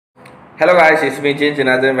Hello guys, it's me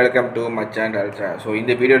Chinchanath. Welcome to Macha and Dalcha. So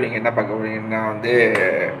இந்த video நீங்கள் என்ன பார்க்க போறீங்கன்னா வந்து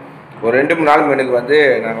ஒரு 2-3 நாள் முன்னாடி வந்து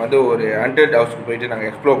நாங்கள் வந்து ஒரு ஹண்டட் ஹவுஸ்க்கு போயிட்டு நாங்கள்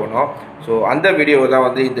எக்ஸ்ப்ளோர் பண்ணோம். ஸோ அந்த வீடியோவை தான்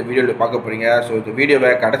வந்து இந்த வீடியோவில் பார்க்க போகிறீங்க. ஸோ இந்த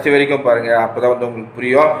வீடியோவை கடைசி வரைக்கும் பாருங்கள், அப்போ தான் வந்து உங்களுக்கு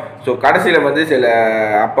புரியும். ஸோ கடைசியில் வந்து சில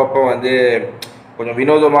அப்பப்போ வந்து கொஞ்சம்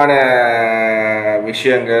வினோதமான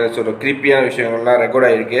விஷயங்கள், ஸோ க்ரீப்பியான விஷயங்கள்லாம் ரெக்கார்ட்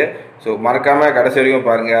ஆகிருக்கு. ஸோ மறக்காமல் கடைசி வரைக்கும்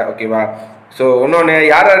பாருங்கள், ஓகேவா? ஸோ இன்னொன்று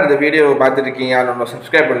யார் இந்த வீடியோவை பார்த்துருக்கீங்க, இன்னொன்று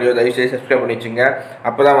சப்ஸ்கிரைப் பண்ணலையோ தயவுசெய்து சப்ஸ்கிரைப் பண்ணி வச்சுங்க.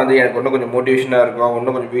 அப்போ தான் வந்து எனக்கு இன்னும் கொஞ்சம் மோட்டிவேஷனாக இருக்கும்,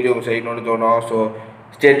 இன்னும் கொஞ்சம் வீடியோ செய்யணும்னு தோணும். ஸோ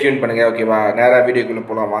ஸ்டே டியூன் பண்ணுங்கள், ஓகேவா? நேராக வீடியோக்குள்ளே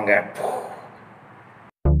போகலாம் வாங்க.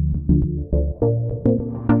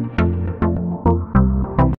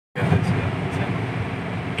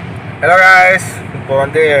 ஹலோ காய்ஸ், இப்போ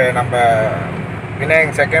வந்து நம்ம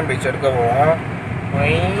விநாயகர் செகண்ட் பீச் எடுக்க போகிறோம்.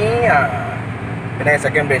 விநாயகர்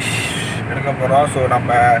செகண்ட் பீச் எடுக்க போகிறோம். ஸோ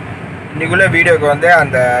நம்ம இன்றைக்குள்ள வீடியோவுக்கு வந்து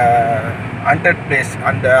அந்த ஹண்டட் பிளேஸ்,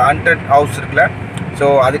 அந்த ஹண்டட் ஹவுஸ் இருக்குல்ல, ஸோ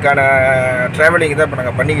அதுக்கான ட்ராவலிங் தான் இப்போ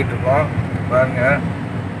நாங்கள் பண்ணிக்கிட்டு இருக்கோம். பாருங்கள்,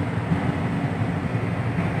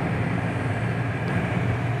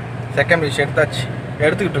 செகண்ட் பீச்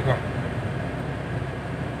எடுத்துக்கிட்டு இருக்கோம்.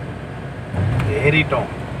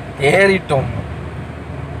 ஏறிட்டோம்.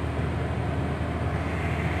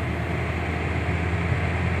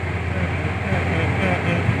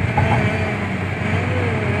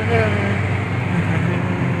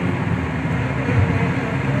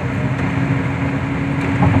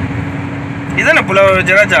 ಇದನ್ನ ಪುಲಾವ್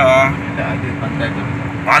ಜರಾಜಾವಾ அது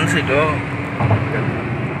பஞ்சாயத்து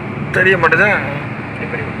தெரிய மாட்டேதா,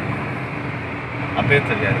 அப்பவே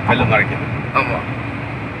தெரியாது, கல்லு மறைக்குது. ஆமாம்,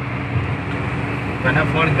 வேணா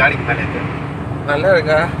ஃபோன் காலிக்கு மேலே இருக்கு. நல்லா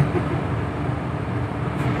இருக்கா?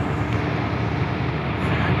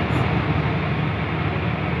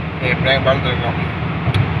 எப்படியா பார்த்துருக்கோம்.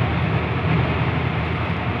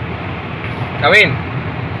 நவீன்,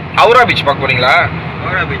 ஹவுரா பீச் பார்க்க போறீங்களா?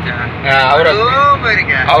 ஹவுரா பீச்சா?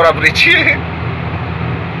 ஹவுரா பீச்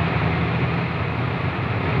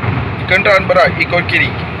கண்டான் பரா இக்கோக்கிரி.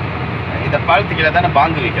 இந்த பாலத்துக்கு தானே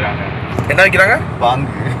பாங்கு வைக்கிறாங்க. என்ன வைக்கிறாங்க?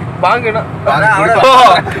 பாங்குனா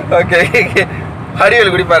ஓகே,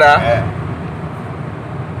 ஹரியல் குடிப்பாரா?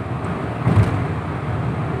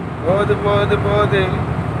 போது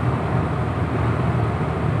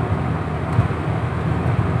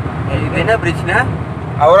இது என்ன பிரிட்ஜ்னா?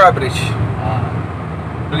 ஹவுரா பிரிட்ஜ்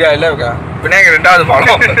இல்லையா? இல்லை இருக்கா? விநாயகர் 2வது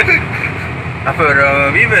பாலம். அப்போ ஒரு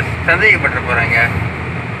வீவர்ஸ் சந்தேகப்பட்டு போகிறாங்க.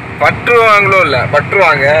 பற்றுவாங்களோ? இல்லை,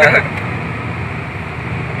 பற்றுவாங்க.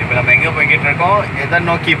 இப்போ நம்ம எங்கே போய்கிட்டு இருக்கோம்? எதை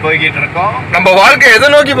நோக்கி போய்கிட்டு இருக்கோம்? நம்ம வாழ்க்கை எதை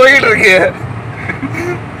நோக்கி போய்கிட்டு இருக்கு?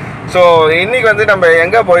 ஸோ இன்னைக்கு வந்து நம்ம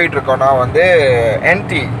எங்கே போயிட்டு இருக்கோம்னா வந்து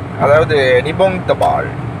என்டி, அதாவது நிபோங் தபால்.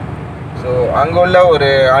 ஸோ அங்கே உள்ள ஒரு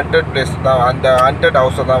ஹண்டட் பிளேஸ் தான், அந்த ஹண்டட்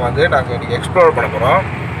ஹவுஸை தான் வந்து நாங்கள் இன்றைக்கி எக்ஸ்ப்ளோர் பண்ண போகிறோம்.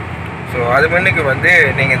 ஸோ அது முன்னுக்கு வந்து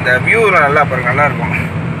நீங்கள் இந்த வியூவில் நல்லா பாருங்கள், நல்லாயிருக்கும்.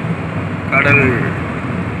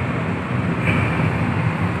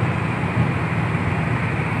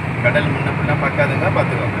 கடல் முன்ன பின்ன பார்க்காதுங்க,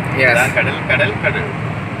 பார்த்துக்கோங்க. கடல்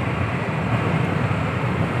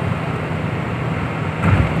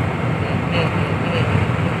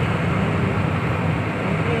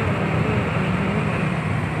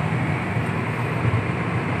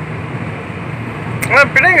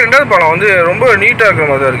ஆனால் பின்னாடி 2வது பாலம் வந்து ரொம்ப நீட்டாக இருக்கிற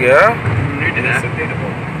மாதிரி தான் இருக்கு.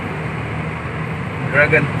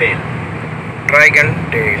 ட்ராகன்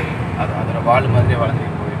டெயில் அது அதில் வால் மாதிரியே வளர்ந்து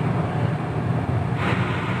போயிட்டு.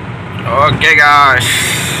 ஓகே காஷ்,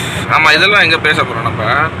 ஆமாம், இதெல்லாம் எங்கே பேச போகிறோம் நம்ம?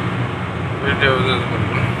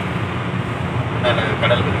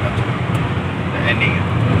 கடல்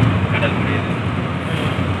கடல் முடியாது.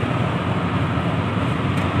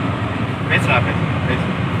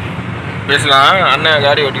 பேசலாம். அண்ணன்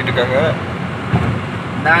காடி ஓட்டிகிட்டு இருக்காங்க.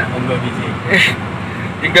 நான் உங்கள் விஜய்.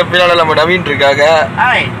 இங்கே பின்னால் நம்ம நவீன் இருக்காங்க.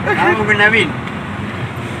 நவீன்.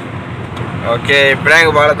 ஓகே,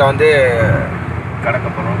 பினாங்க பாலத்தை வந்து கடக்க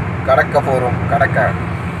போகிறோம்.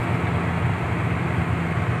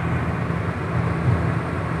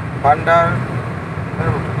 பாண்டா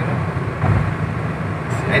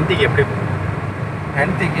ஹென்டிக்கு எப்படி போகும்?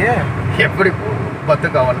 எப்படி போகும்? 10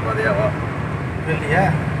 காவல் பாதையாவா? இல்லையா,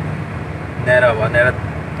 நேராக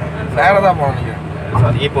தான் போகணும்.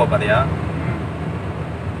 சாரி, இப்போ பாதையா?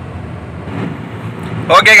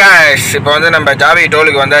 ஓகே காய்ஸ், இப்போ வந்து நம்ம ஜாவி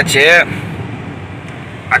டோலுக்கு வந்தாச்சு.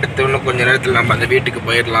 அடுத்து இன்னும் கொஞ்சம் நேரத்தில் நம்ம அந்த வீட்டுக்கு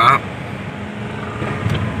போயிடலாம்.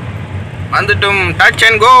 வந்துட்டும். Touch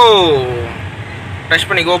and go. டச்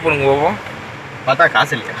பண்ணி கோ பண்ணுங்க. போவோம். பார்த்தா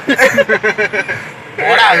காசு இல்லையா?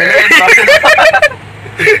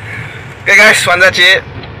 ஓகே காய்ஸ், வந்தாச்சு.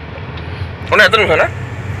 இன்னும் எத்தனை நிமிஷம்?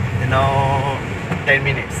 இன்னும் 10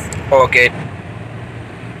 minutes. Okay.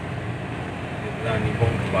 இதான்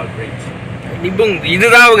நிப்போங் பால் பிரிட்ஜ். நிப்போங்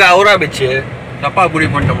இதுதான் அவங்க அவுரா பீச். தப்பா புரி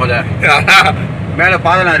பண்ணிட்ட போத. மேல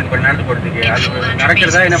பாதலாம் இருக்கு பண்ண நடந்து போறதுக்கு. அது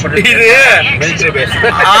நடக்கிறதா என்ன பண்றது? இது மிலிட்டரி பேஸ்.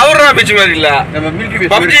 அவுரா பீச் மாதிரி இல்ல. நம்ம மிலிட்டரி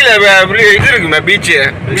பேஸ். பப்ஜில இது இருக்குமே பீச்.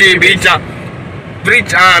 பீச்சா.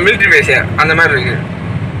 பிரிட்ஜ் மிலிட்டரி பேஸ் அந்த மாதிரி இருக்கு.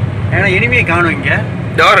 ஏன்னா எனிமே காணோம் இங்க.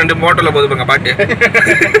 டோர் ரெண்டு மோட்டர்ல போதுங்க பாட்டு.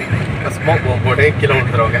 ஸ்மோக் போட்டு கீழ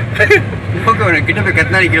விழுந்துருவாங்க. ஸ்மோக் வர கிட்ட போய்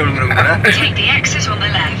கத்தனாடி கீழ விழுந்துருவாங்க. Take the exit on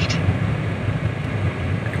the left.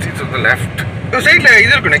 Exit on the left. சைடுல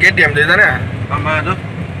இது இருக்குண்ணே KTM இதுதானே? ஆமா அது.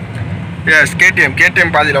 எஸ் KTM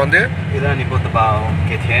பாதியில வந்து இதான் நிப்போத்தபால்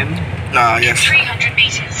KTM. S 300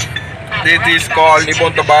 meters. This is called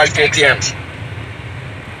நிப்போத்தபால் KTM.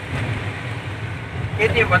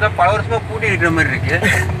 KTM பார்த்தா பல வருஷமா பூட்டி இருக்கிற மாதிரி இருக்கு.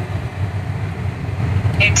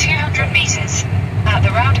 In 200 meters. At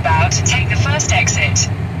the roundabout, take the first exit.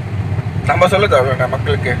 நம்ம சொல்ல தவிர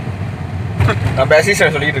மக்களுக்கு நம்ம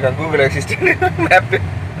அசிஸ்டன்ட் சொல்லிட்டு இருக்கேன் Google assistant map.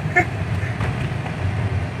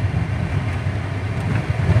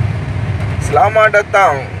 Selamat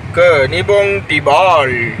datang ke Nibong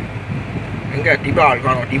Tibal. எங்க Tibal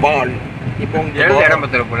காணோம் Tibal. Nibong Tibal. இடம்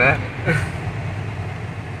பத்தற போல.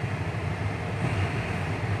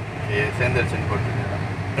 சேந்தர்சன்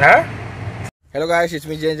போட்டுருக்கேன். Hello guys, it's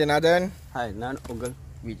me Janathan. Hi, நான் உங்கள்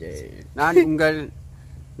விஜய். நான் உங்கள்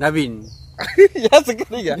நவீன்.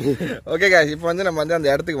 ஓகே guys, இப்போ வந்து நம்ம வந்து அந்த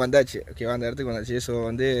இடத்துக்கு வந்தாச்சு. ஓகேவா, அந்த இடத்துக்கு வந்தாச்சு. ஸோ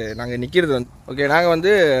வந்து நாங்கள் நிற்கிறது வந்து ஓகே, நாங்கள்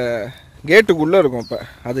வந்து கேட்டுக்குள்ளே இருக்கோம். இப்போ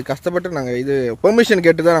அது கஷ்டப்பட்டு நாங்கள் இது பெர்மிஷன்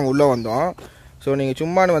கேட்டு தான் நாங்கள் உள்ளே வந்தோம். ஸோ நீங்கள்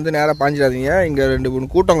சும்மானு வந்து நேராக பாஞ்சிடாதீங்க. இங்கே 2-3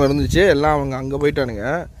 கூட்டங்க இருந்துச்சு, எல்லாம் அவங்க அங்கே போயிட்டானுங்க.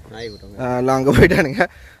 எல்லாம் அங்கே போயிட்டானுங்க.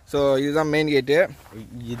 ஸோ இதுதான் மெயின் கேட்டு.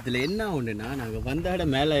 இதில் என்ன ஒன்றுனா, நாங்கள் வந்த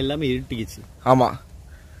இடம் மேலே எல்லாமே இருட்டிக்கிச்சு. ஆமாம்,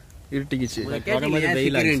 இருட்டிக்கிச்சு.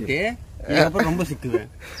 ரொம்ப சிக்குவேன்.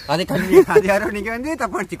 அது யாரும் நீங்கள் வந்து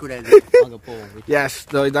தப்பா அடிச்சுக்கூடாது. அங்கே போவோம். எஸ்,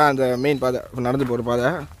 இதுதான் அந்த மெயின் பாதை, நடந்து போகிற பாதை.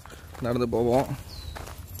 நடந்து போவோம்.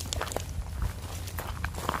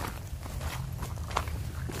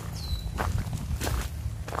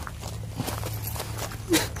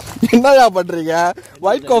 என்னயா பண்றீங்க?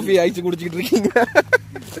 ஒயிட் காஃபி ஐஸ் குடிச்சிட்டு இருக்கீங்க.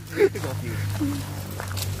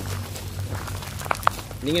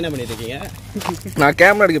 நீங்க என்ன பண்ணிட்டு இருக்கீங்க? நான்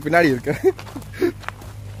கேமரா எடுக்க பின்னாடி இருக்கேன்.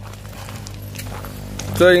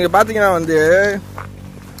 ஸோ இங்க பாத்தீங்கன்னா வந்து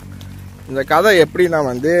இந்த கதை எப்படின்னா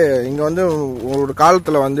வந்து இங்க வந்து ஒரு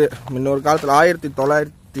காலத்துல வந்து இன்னொரு காலத்துல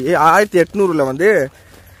 1800 வந்து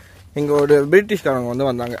இங்க ஒரு பிரிட்டிஷ்காரங்க வந்து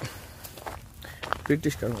வந்தாங்க.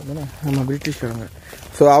 பிரிட்டிஷ்காரங்க தானே? ஆமாம், பிரிட்டிஷ்காரங்க.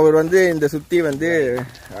 ஸோ அவர் வந்து இந்த சுற்றி வந்து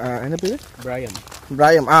என்ன பேர்?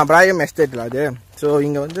 பிராயம் எஸ்டேட்டில் அது. ஸோ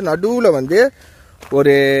இங்கே வந்து நடுவில் வந்து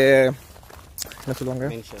ஒரு என்ன சொல்லுவாங்க,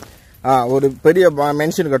 ஒரு பெரிய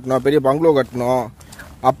மென்ஷன் கட்டணும், பெரிய பங்களோ கட்டணும்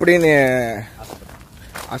அப்படின்னு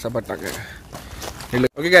ஆசைப்பட்டாங்க. இல்லை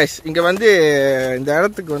ஓகே கைஸ், இங்கே வந்து இந்த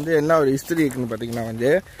இடத்துக்கு வந்து என்ன ஒரு ஹிஸ்டரி இருக்குன்னு பார்த்தீங்கன்னா வந்து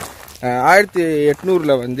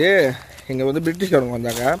 1800 வந்து இங்கே வந்து பிரிட்டிஷ்காரங்க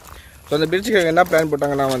வந்தாங்க. ஸோ அந்த பிரிட்டிஷ்காரங்க என்ன பிளான்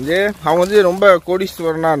போட்டாங்கன்னா வந்து அவங்க வந்து ரொம்ப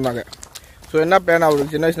கோடீஸ்வரனாக இருந்தாங்க. ஸோ என்ன பிளான்,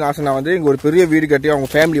 அவருக்கு சின்ன வயசு ஆசைனா வந்து இங்கே ஒரு பெரிய வீடு கட்டி அவங்க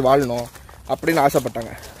ஃபேமிலி வாழணும் அப்படின்னு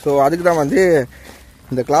ஆசைப்பட்டாங்க. ஸோ அதுக்கு தான் வந்து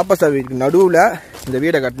இந்த கிளாப்பஸா வீட்டுக்கு நடுவில் இந்த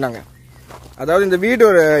வீடை கட்டினாங்க. அதாவது இந்த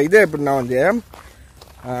வீடோட இது எப்படின்னா வந்து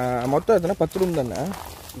மொத்தம் எத்தனை 10 ரூம் தானே?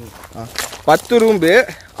 10 ரூம்பு.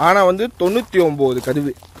 ஆனால் வந்து 99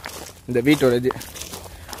 கதவு இந்த வீட்டோட இது.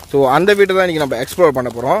 ஸோ அந்த வீட்டை தான் இன்றைக்கி நம்ம எக்ஸ்ப்ளோர்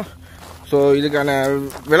பண்ண போகிறோம். ஸோ இதுக்கான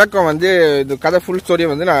விளக்கம் வந்து இந்த கதை ஃபுல் ஸ்டோரியை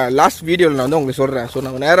வந்து நான் லாஸ்ட் வீடியோவில் நான் வந்து உங்களுக்கு சொல்கிறேன். ஸோ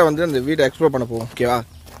நம்ம நேராக வந்து அந்த வீட்டை எக்ஸ்ப்ளோர் பண்ண போவோம். ஓகேவா?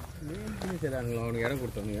 அவனுக்கு இடம்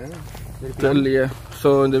கொடுத்தவங்க தெரியலையே. ஸோ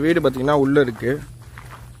இந்த வீடு பார்த்தீங்கன்னா உள்ளே இருக்குது.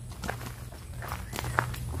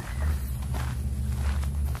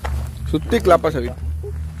 சுற்றி கிளாப்பா சவி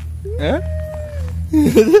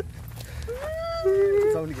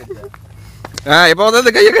எப்போ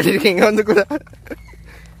வந்து கையை கட்டிருக்கீங்க வந்து கூட.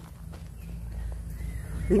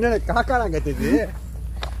 என்னடா காக்காலாம் கத்துது?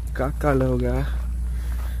 காக்கா லோகா.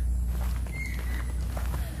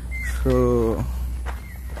 ஸோ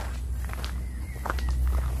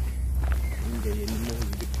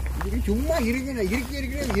சும்மா இருக்கு எல்லாத்தையும்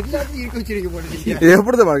இருக்க வச்சிருக்க போட்டு.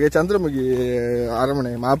 எப்படிதான் இருக்கு சந்திரமுகி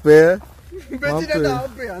அரண்மனை மாப்பு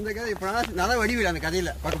அந்த கதை இப்ப நல்லா வடிவில் அந்த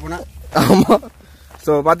கதையில பார்க்க போனா. ஆமா.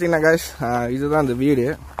 ஸோ பார்த்தீங்கன்னா guys, இதுதான் அந்த வீடு.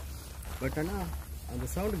 பட் ஆனால் அந்த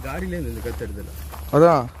சவுண்டு காடியிலேருந்து இந்த கத்துறதுல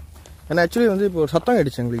அதான். ஏன்னா ஆக்சுவலி வந்து இப்போ ஒரு சத்தம்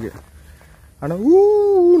ஆயிடுச்சு எங்களுக்கு. ஆனால்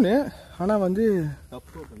ஊன்னு ஆனால் வந்து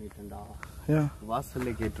தப்பு பண்ணிட்டேன்டா. ஏன் வாசல்ல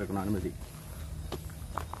கேட்டிருக்கணும் அனுமதி.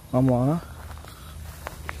 ஆமாம்,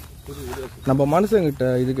 நம்ம மனுஷங்கிட்ட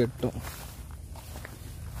இது கேட்டோம்.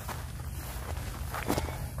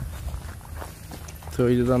 ஸோ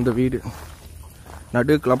இதுதான் அந்த வீடு.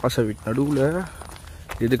 நடு கிளாப்பாசா வீடு நடுவில்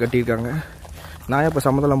இது கட்டியிருக்காங்க. நான் இப்போ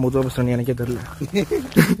சம்மதம் முதல் பேசுகிறேன்னு எனக்கே தெரில.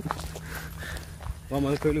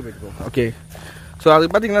 கோயிலுக்கு போயிட்டு ஓகே. ஸோ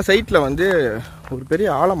அதுக்கு பார்த்தீங்கன்னா சைட்டில் வந்து ஒரு பெரிய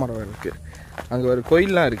ஆலமரம் இருக்குது, அங்கே ஒரு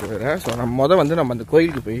கோயிலெலாம் இருக்குது வேறு. ஸோ நம்ம வந்து நம்ம அந்த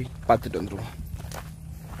கோயிலுக்கு போய் பார்த்துட்டு வந்துடுவோம்.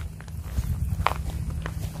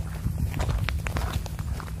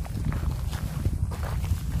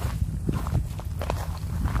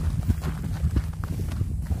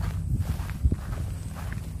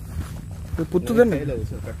 புத்து தானே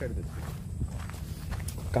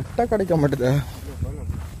கரெக்டாக கிடைக்க மாட்டேதா?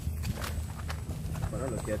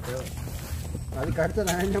 அதுக்கு அடுத்து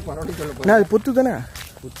நான் என்ன பரவாயில்ல சொல்ல போகிறேன். அது புத்து தானே?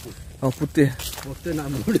 புத்து. புத்து புத்து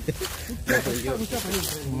நான் மூடு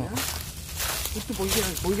புத்து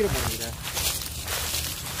பொங்கிற போகிறாங்க.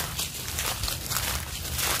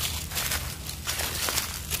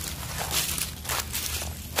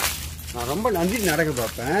 நான் ரொம்ப நன்றி நடக்க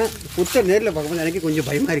பார்ப்பேன். புத்தை நேரில் பார்க்கும்போது எனக்கு கொஞ்சம்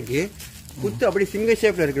பயமாக இருக்குது. புத்து அப்படி சிங்க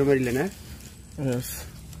ஷேப்பில் இருக்கிற மாதிரி இல்லைண்ணே.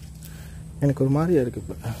 எனக்கு ஒரு மாதிரியா இருக்குது.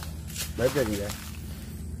 இப்போ பயப்படாதீங்க,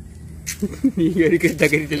 நீங்கள் இருக்கிற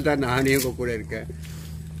தகரித்தில் தான் நானே உங்கள் கூட இருக்கேன்.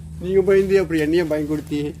 நீங்கள் பயந்து அப்படி என்னையும் பயம்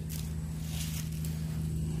கொடுத்தி.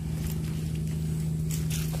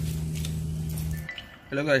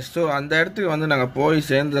 Hello guys. ஸோ அந்த இடத்துக்கு வந்து நாங்கள் போய்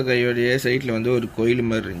சேர்ந்த கையோடையே சைட்டில் வந்து ஒரு கோயில்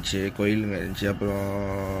மாதிரி இருந்துச்சு. அப்புறம்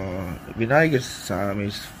விநாயகர் சாமி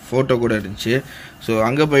ஃபோட்டோ கூட இருந்துச்சு. ஸோ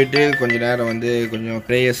அங்கே போயிட்டு கொஞ்சம் நேரம் வந்து கொஞ்சம்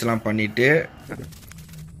ப்ரேயர்ஸ்லாம் பண்ணிவிட்டு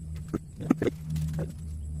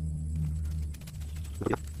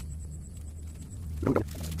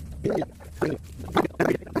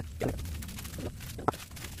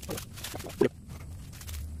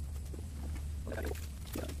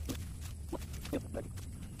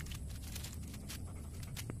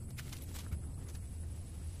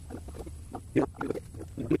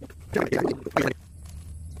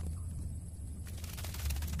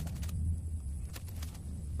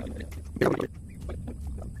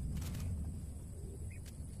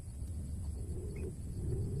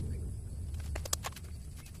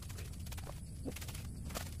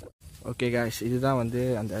ஓகே காய்ஸ், இதுதான் வந்து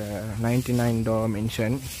அந்த 99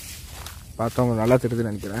 மென்ஷன். பார்த்தவங்க நல்லா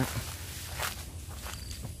தெரியுதுன்னு நினைக்கிறேன்.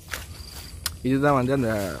 இதுதான் வந்து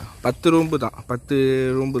அந்த 10 ரூம்பு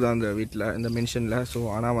தான் அந்த வீட்டில், இந்த மென்ஷனில். ஸோ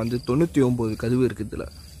ஆனால் வந்து 99 கதவு இருக்குது இதில்.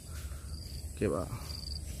 ஓகேவா?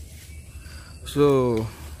 ஸோ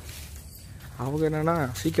அவங்க என்னென்னா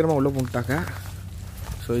சீக்கிரமாக உள்ளே போட்டாங்க.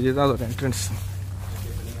 ஸோ இதுதான் அதோட என்ட்ரன்ஸ்.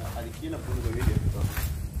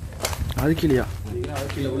 அது கீழேயா?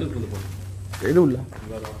 எது உள்ள?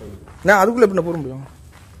 நான் அதுக்குள்ளே எப்படி போக முடியும்?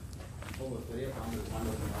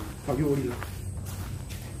 அப்படியே ஓடிடலாம்.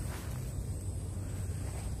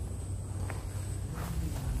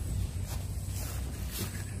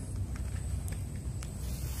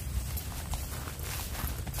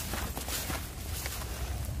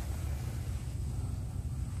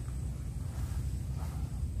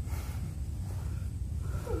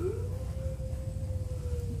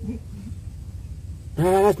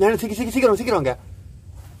 சீக்கிரம் வாங்க,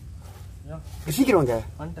 சீக்கிரம் வாங்க.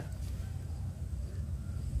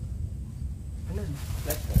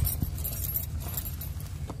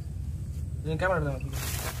 கேமரா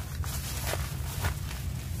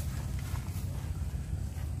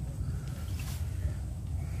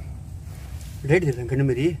லைட் தெரியும் கண்ணு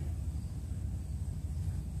மாரி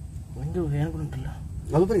வந்து எனக்கு ஒன்றும் இல்லை.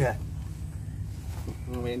 அது பாருங்க,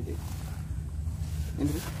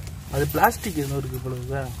 அது பிளாஸ்டிக் எதுவும் இருக்கு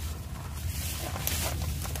போல.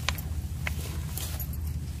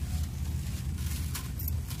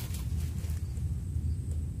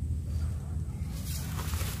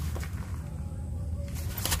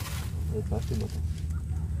 பிளாஸ்டிக் பாட்டம்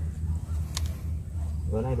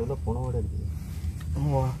வேணா இது உள்ள போனவோட இருக்குது.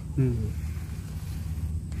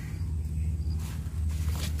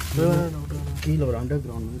 கீழே ஒரு அண்டர்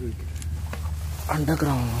கிரவுண்ட் மாதிரி இருக்கு. அண்டர்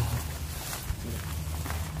கிரவுண்ட்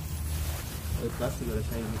அது பிளாஸ்டிக்கோட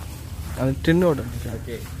ஷைன். அது டின்னோட.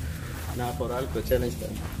 ஓகே, நான் அப்போ ஒரு ஆளுக்கு சேலஞ்ச்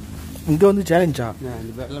தரேன். இங்கே வந்து சேலஞ்சா?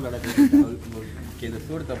 இந்த வெள்ளம் விட இந்த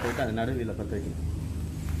சூடத்தை போட்டு அந்த நடுவில் பற்ற வைக்கணும்.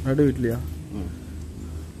 நடு வீட்லையா?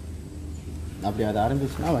 அப்படி அதை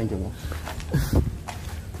ஆரம்பிச்சுன்னா வாங்கிக்கோங்க.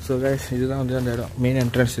 ஸோ கைஸ், இதுதான் வந்து அந்த இடம், மெயின்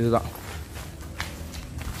என்ட்ரன்ஸ் இதுதான்.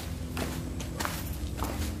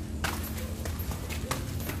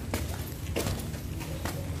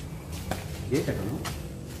 கேட் கட்டணும்.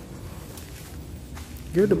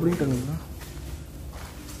 கேட்டு பிடிக்கிட்டாங்களா?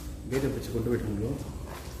 கேட்டை பிடிச்சி கொண்டு போயிட்டாங்களோ?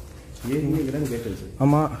 ஏன் இங்கே இங்கே தான் கேட் வச்சு?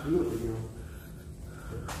 ஆமாம்,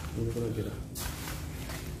 இங்கே கூட வைக்கிறேன்.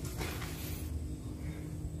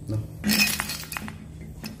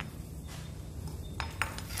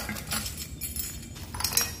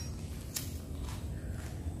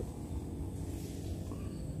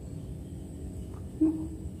 ஸோ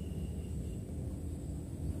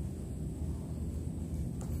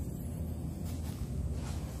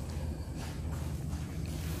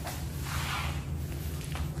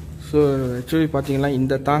ஆக்சுவலி பார்த்தீங்கன்னா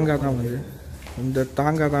இந்த தாங்காய் தான்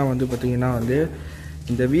வந்து பார்த்தீங்கன்னா வந்து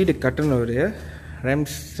இந்த வீடு கட்டினவர்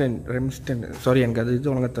ரெம்ஸ்டன் சாரி எனக்கு அது இது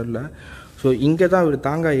ஒழுங்காக தெரில. ஸோ இங்கே தான் அவர்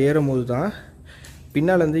தாங்காய் ஏறும் போது தான்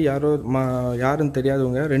பின்னாலேருந்து யாருன்னு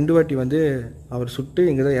தெரியாதவங்க 2 வாட்டி வந்து அவர் சுட்டு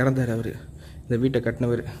இங்கே தான் இறந்தார் அவர், இந்த வீட்டை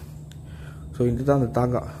கட்டினவர். ஸோ இதுதான் அந்த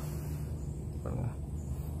தாங்காய்.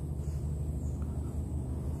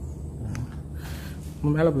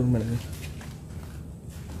 மேலே போய் மேலே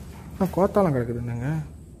கோத்தாலாம் கிடக்குது என்னங்க.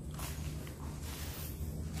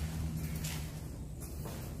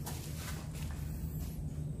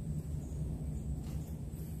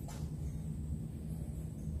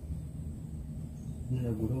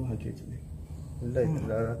 குடம் ஆக்கி வச்சுது இல்லை,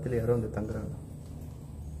 இந்த ராத்திரி யாரோ வந்து தங்குறாங்க.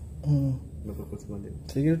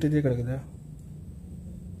 சிகரெட் இதே கிடக்குதா?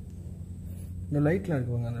 இந்த லைட்லாம்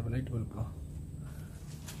இருக்குவாங்க, அந்த லைட் பல்ப்லாம்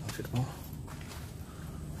வச்சுருக்கோம்.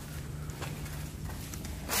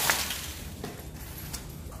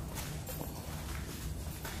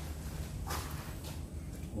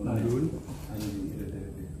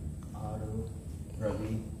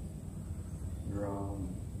 Ravi, Bryam,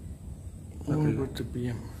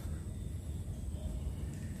 Bryam.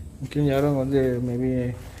 முக்கியம் யாரும் வந்து மேபி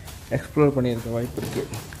எக்ஸ்ப்ளோர் பண்ணியிருக்க வாய்ப்பு இருக்கு.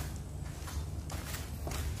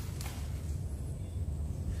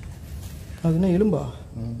 அது என்ன எலும்பா?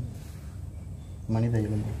 மனித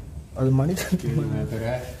எலும்பு. அது மனித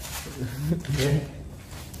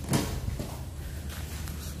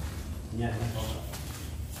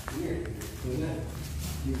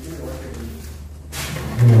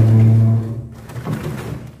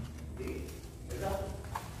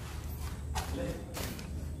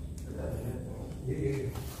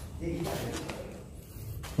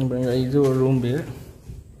இது ஒரு ரூம்பு.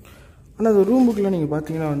 ஆனால் அந்த ரூமுக்குள்ளே நீங்கள்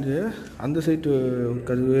பார்த்தீங்கன்னா வந்து அந்த சைட்டு ஒரு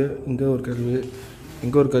கதவு, இங்கே ஒரு கதவு,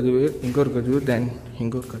 இங்கே ஒரு கதவு, இங்கே ஒரு கதவு, தென்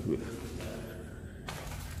இங்கே ஒரு கதவு,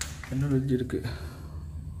 என்ன இது இருக்குது.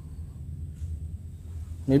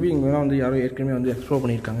 மேபி இங்கே வந்து யாரோ ஏற்கனவே வந்து எக்ஸ்ப்ளோர்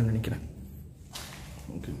பண்ணியிருக்காங்கன்னு நினைக்கிறேன்.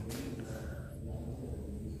 ஓகே,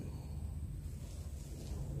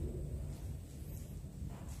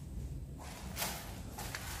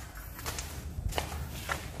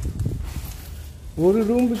 ஒரு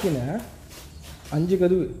ரூமுக்குன்னு 5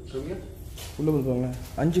 கதவு உள்ளே போடுவாங்க,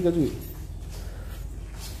 5 கதவு.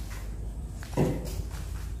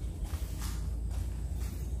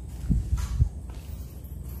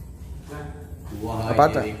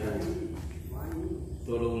 Patah.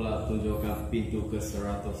 Tolonglah tunjukkan pintu ke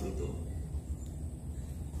 100 itu.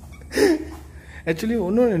 Actually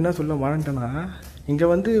ஒன்றும் என்ன சொல்ல மறந்துட்டேன்னா, இங்கே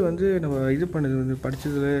வந்து நம்ம இது பண்ணது வந்து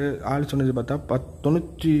படித்ததில் ஆள் சொன்னது பார்த்தா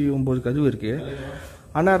 99 கதவு இருக்குது.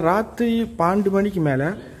 ஆனால் ராத்திரி 12 மணிக்கு மேலே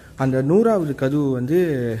அந்த 100வது கதவு வந்து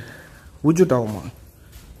உஜுட் ஆகுமா,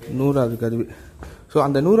 100வது கதவு. ஸோ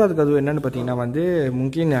அந்த 100வது கதவு என்னென்னு பார்த்தீங்கன்னா வந்து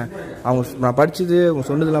முக்கியம் நான் படித்தது அவங்க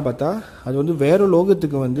சொன்னதெல்லாம் பார்த்தா அது வந்து வேறு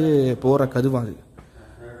லோகத்துக்கு வந்து போகிற கதவு. அது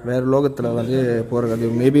வேறு லோகத்தில் வந்து போகிற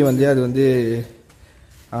கதவு. மேபி வந்து அது வந்து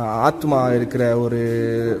ஆத்மா இருக்கிற ஒரு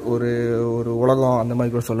ஒரு ஒரு உலகம் அந்த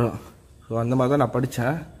மாதிரி கூட சொல்லலாம். ஸோ அந்த மாதிரி தான் நான்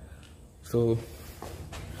படித்தேன். ஸோ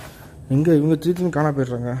இவங்க திருப்பி காணா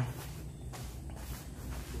போயிடுறாங்க.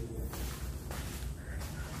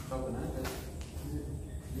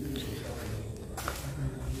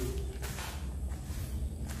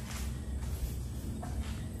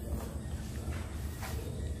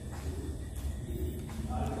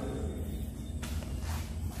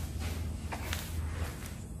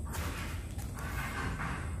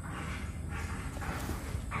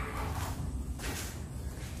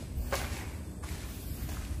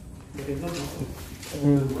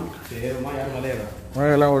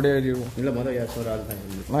 மழையெல்லாம் ஓடி ஏறிடுவோம். இல்லை மொதல் ஒரு ஆள் தான்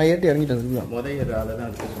நான் ஏற்றி இறங்கிட்டேன். முதல் ஆள்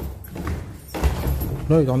தான்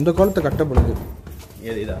இது அந்த காலத்தை கட்டப்படுது.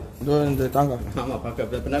 ஏது இதா இதோ இந்த தாங்க. ஆமாம்,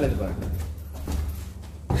 பார்க்க பின்னால் இது பாருங்க.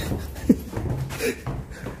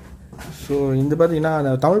 ஸோ இந்த பார்த்தீங்கன்னா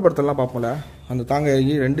அந்த தமிழ் படத்தெல்லாம் பார்ப்போம்ல, அந்த தாங்க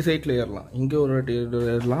ஏறி 2 சைட்டில் ஏறலாம். இங்கே ஒரு வாட்டி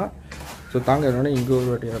ஏறலாம். ஸோ தாங்க ஏறினோடனே இங்கே ஒரு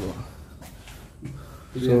வாட்டி ஏறலாம்.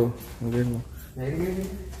 ஸோ இங்கே ஏறணும்.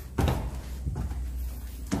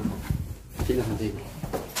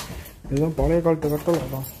 இதுதான் பழைய காலத்தை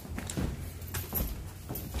கட்டலாம் தான்.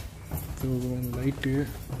 லைட்டு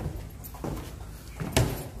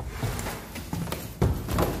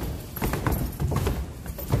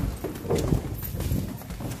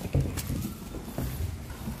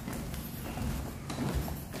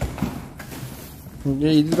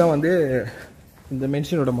இங்கே இதுதான் வந்து இந்த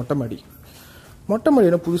மென்ஷனோட மொட்டை மாடி. மொட்டை மாடி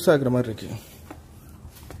என்ன புதுசாக இருக்கிற மாதிரி இருக்கு.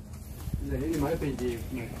 இல்லை மழை பெஞ்சு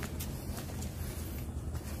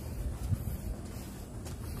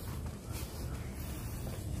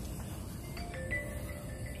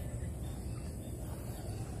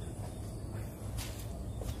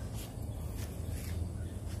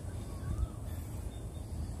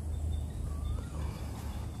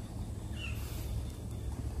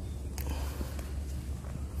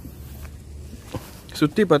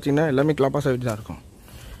சுற்றி பார்த்தீங்கன்னா எல்லாமே கிளாப்பாஸ் வீட்டு தான் இருக்கும்.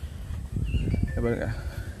 பாருங்க,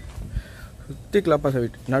 சுற்றி கிளாப்பாஸ்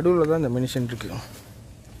வீட்டு நடுவில் தான் இந்த மெனிஷன் இருக்கு.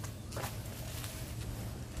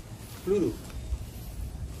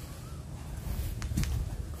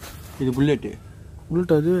 இது புல்லெட்டு.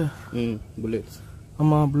 புல்லட் அது? புல்லெட்ஸ்.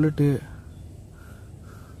 ஆமாம், புல்லட்டு.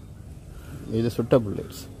 இது சுட்ட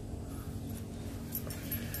புல்லெட்ஸ்.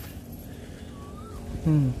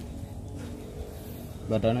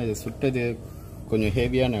 பட் ஆனால் இது சுட்டது கொஞ்சம்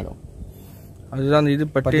ஹெவியான இடம். அதுதான் அந்த இது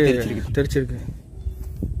பட்டு தெரிச்சிருக்கு.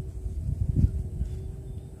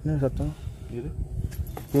 என்ன சத்தம் இது?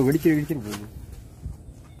 வெடிச்சிட்டு போகுது.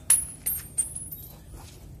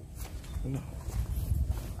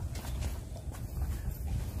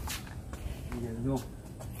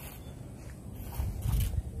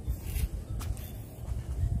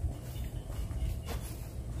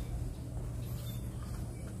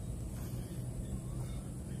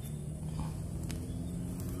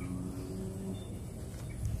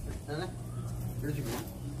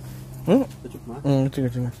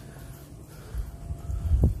 வச்சுங்க.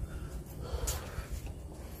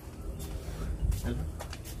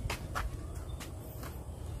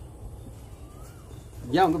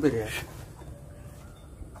 ஏன் உங்க பேரு?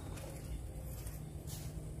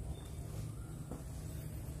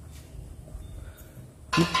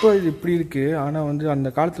 இப்போ இது இப்படி இருக்கு, ஆனால் வந்து அந்த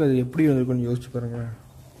காலத்தில் அது எப்படி கொஞ்சம் யோசிச்சு பாருங்க.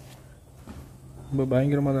 ரொம்ப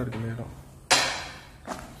பயங்கரமாக தான் இருக்கு இந்த இடம்.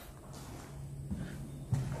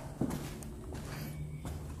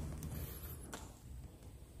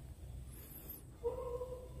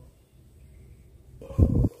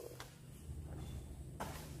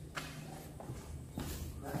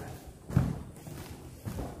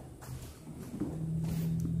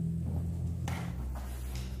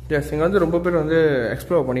 எஸ், இங்கே வந்து ரொம்ப பேர் வந்து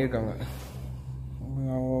எக்ஸ்ப்ளோர் பண்ணியிருக்காங்க.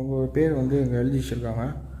 அவங்க பேர் வந்து இங்கே எழுதி வச்சுருக்காங்க.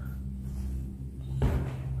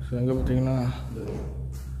 ஸோ எங்கே பார்த்தீங்கன்னா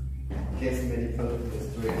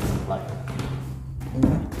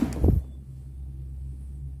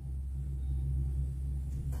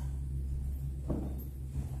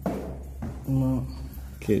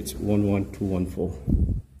கேஜ் 11214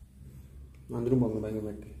 வந்துடும் போங்க.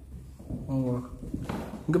 பயங்கரமாக இருக்கு. ஆமாம்,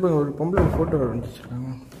 இங்கே போய் ஒரு பொம்பளை ஃபோட்டோ வச்சுருக்காங்க.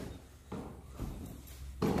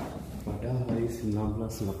 Padahal hari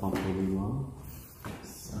 1985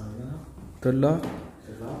 telah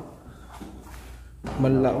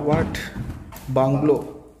melawat banglo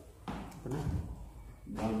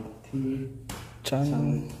Bakti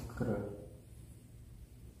Chandra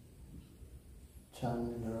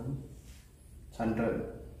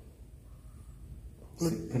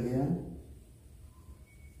sekalian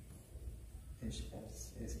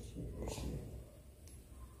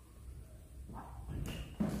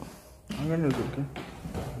Angan iருக்கு.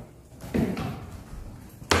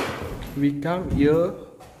 We come here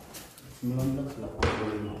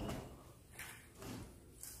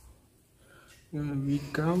 1985. We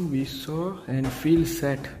come, we saw and feel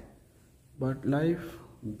sad, but life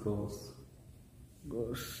goes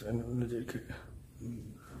and இருக்கு.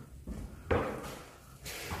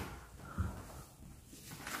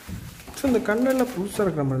 இந்த கண்ணெல்லாம் புதுசாக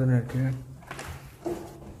இருக்கிற மாதிரி தானே இருக்கு.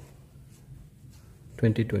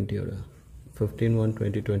 2020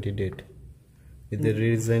 15/1/2020 டேட். இது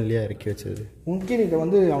ரீசன்லியாக இறக்கி வச்சது. முக்கியம் இதை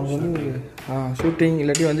வந்து அவங்க வந்து ஷூட்டிங்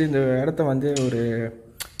இல்லாட்டி வந்து இந்த இடத்த வந்து ஒரு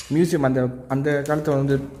மியூசியம் அந்த காலத்தை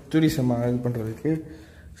வந்து டூரிசம் இது பண்ணுறதுக்கு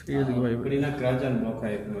செய்யறதுக்கு எப்படின்னா கிராஜான் பிளாக்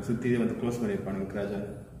ஆகிருக்கும், சுற்றி வந்து க்ளோஸ் பண்ணியிருப்பானுங்க கிராஜான்.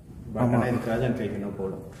 ஆனால் இது கிராஜான் கைக்கு என்ன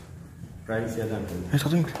போடும், ப்ரைவசியாக தான் இருக்குது.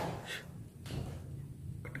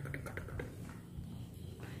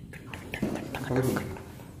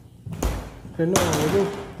 என்ன ஏதோ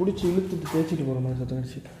பிடிச்சி இழுத்துட்டு தேய்ச்சிட்டு போகிற மாதிரி சத்தம்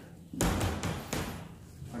அடிச்சு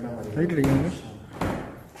ரைட் அடிக்காங்க.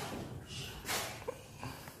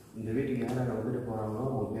 இந்த வீட்டுக்கு யாராவது வந்துட்டு போகிறாங்களோ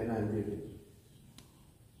அவங்க பேர் தான் எழுதிட்டு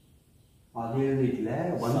அதே வீட்டில்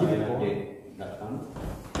வந்துட்டு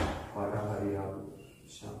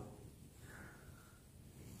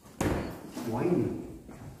ஒயின்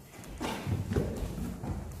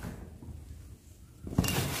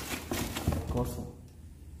கோசம்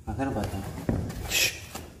அதான பார்த்தேன்.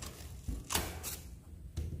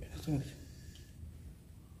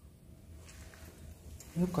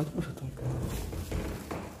 கதுப்பு சத்தம்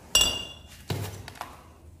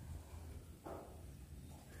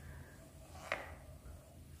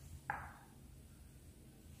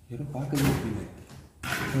வெறும் பார்க்கவே புரியல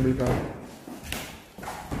கண்டிப்பா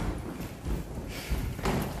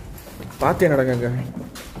பார்த்தே நடக்கங்க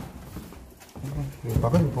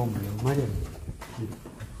பக்கத்துக்கு போக முடியல ஒரு மாதிரி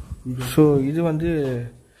ஸோ இது வந்து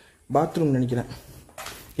பாத்ரூம் நினைக்கிறேன்.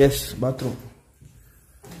 எஸ் பாத்ரூம்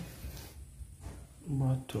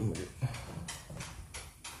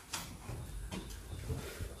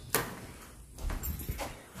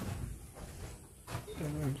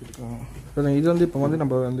இது வந்து இப்போ வந்து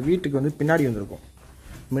நம்ம அந்த வீட்டுக்கு வந்து பின்னாடி வந்திருக்கோம்.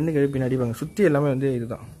 மென்னுக்கு பின்னாடி வாங்க சுற்றி எல்லாமே வந்து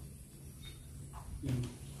இதுதான்.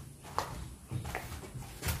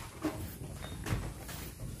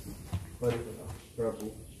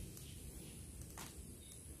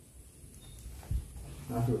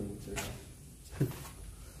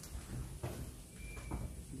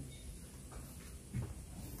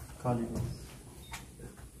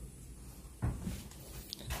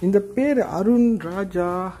 இந்த பேர் அருண் ராஜா,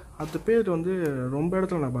 அந்த பேர் வந்து ரொம்ப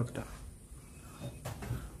இடத்துல நான் பார்த்துட்டேன்.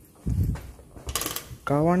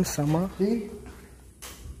 கவான் சமா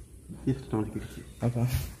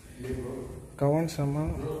அதான் கவான் சமா.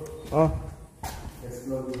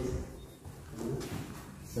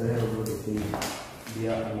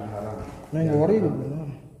 நான் இங்கே உடையுது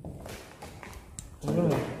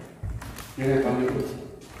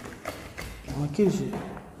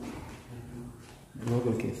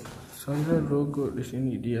case saya logo di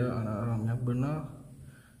sini dia anak-anaknya benar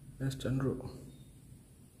Chandro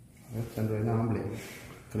ini ambil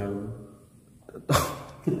kenapa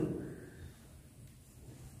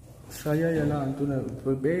saya ialah antuna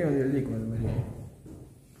be yang எழுதி கொண்ட மாதிரி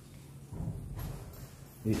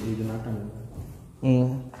இது நாட்டம்.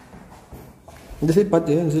 இந்த சைடு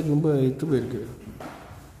பார்த்து இந்த சைடு ரொம்ப எத்து போயிருக்கு.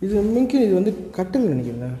 இது மிங்கி இது வந்து கட்டில்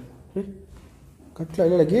நினைக்கிறேன். கட்டில்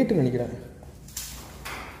இல்லை கேட்டு நினைக்கிறேன்.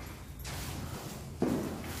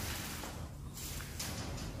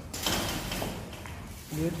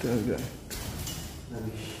 கேட்டு இருக்கு.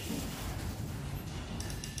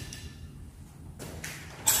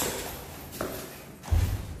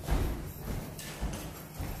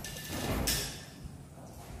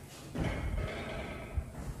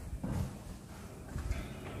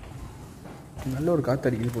 நல்ல ஒரு காற்று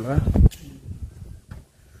அடிக்குது போல.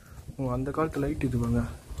 அந்த காலத்து லைட் இது பாங்க.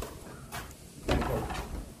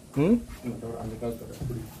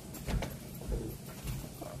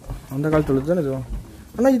 அந்த காலத்துல தானே இது.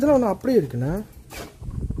 ஆனால் இதெல்லாம் ஒன்று அப்படியே இருக்குண்ணா.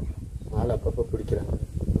 ஆள் அப்பப்போ பிடிக்கிறாங்க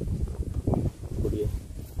குடிய.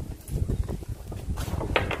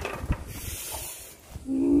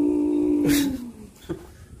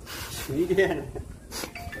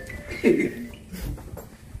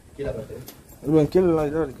 கீழே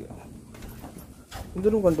இதாக இருக்கு. இந்த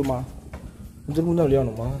ரூம் கண்டுமா? இந்த ரூம் தான்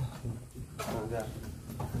விளையாடணுமா?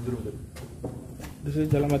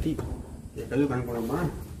 ஜலம் மாற்றி கதவு கணக்கு பண்ணோமா?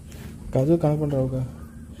 கதவு கணக்கு பண்ணுறவங்க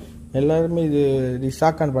எல்லாருமே இது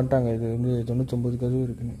ஷாக்கான் பண்ணிட்டாங்க. இது வந்து 99 கதவு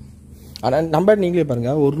இருக்குன்னு. ஆனால் நம்பர் நீங்களே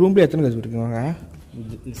பாருங்கள். ஒரு ரூம்லேயே எத்தனை கதவு இருக்குவாங்க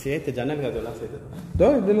சேர்த்து ஜன்னல் கதவுலாம் சேர்த்து. இதோ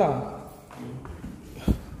இதெல்லாம்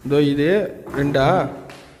இதோ இது 2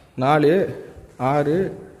 4 6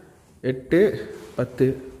 8 10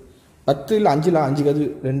 10 இல்லை 5 கதவு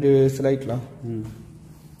 2 ஸ்லைட்லாம்.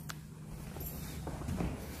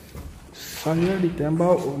 saya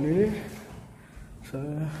ditembak oleh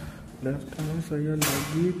saya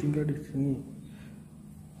lagi tinggal di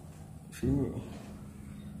sini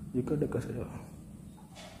juga dekat saya.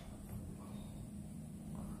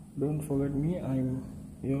 Don't forget me, I'm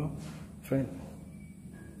your friend.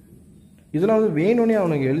 இதெல்லாம் வந்து வேணும்னே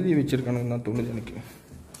அவனுக்கு எழுதி வச்சிருக்கானுன்னு தான் தோணுது எனக்கு.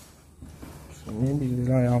 மேபி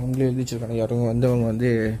இதெல்லாம் அவங்களே எழுதி வச்சிருக்காங்க. யாரும் வந்தவங்க வந்து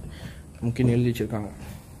முக்கியம் எழுதி வச்சிருக்காங்க.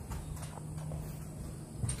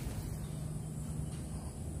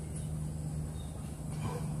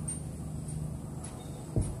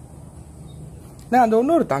 நான் அந்த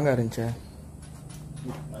இன்னொரு தாங்க இருந்துச்சு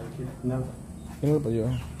என்ன பதியோ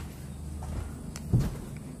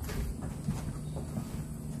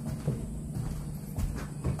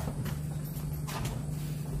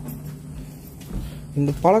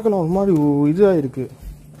இந்த பழக்கம் ஒரு மாதிரி இதாக இருக்கு.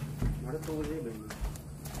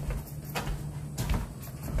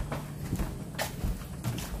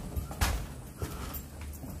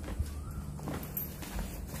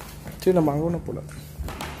 சரி நம்ம அங்கே ஒன்று போல.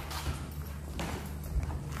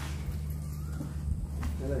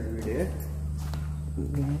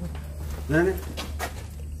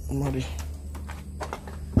 மாதிரி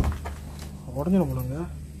உடஞ்சிட போலங்க.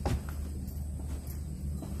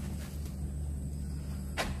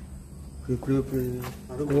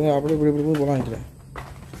 அப்படி இப்படி போலாம் நினைக்கிறேன்.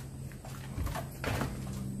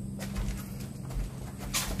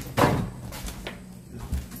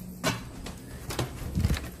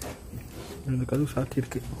 கதவு சாத்தி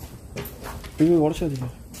இருக்கு. இது உடச்சாதீங்க.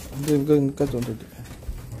 இங்கே தோன்றுது.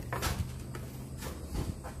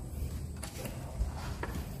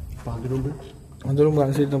 அந்த ரூம்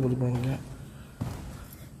அந்த சைடு தான் போட்டு போனீங்க.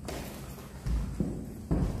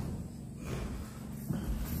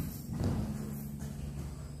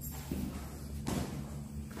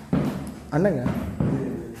 அண்ணங்க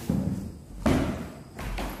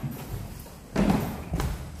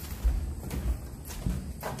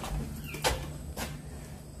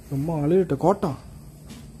ரொம்ப அழுகிட்ட கோட்டம்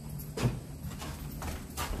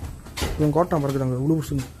இவன் கோட்டம் பறக்குறாங்க.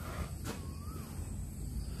 உழுவுசுங்க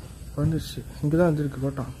வந்துருச்சு. இங்கே தான் வந்துருக்கு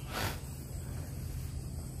கோட்டம்.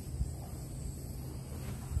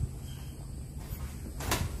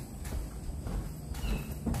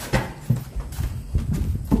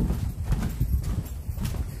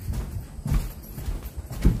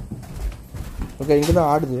 ஓகே இங்கே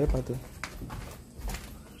தான் ஆடுது பார்த்து.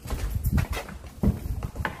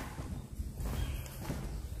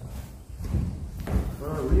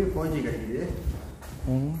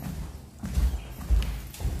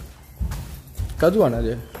 கதுவானா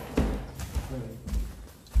அது?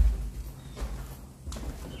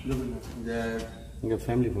 இங்கே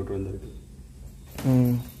ஃபேமிலி ஃபோட்டோ வந்துருக்கு.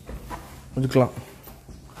 இருக்கலாம்.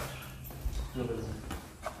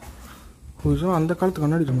 அந்த காலத்து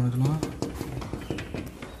கண்ணாடி ரூம் இதெல்லாம்.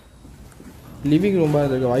 லிவிங் ரூமாக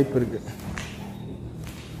இருக்க வாய்ப்பு இருக்குது.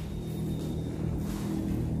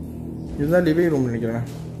 இதுதான் லிவிங் ரூம் நினைக்கிறேன்.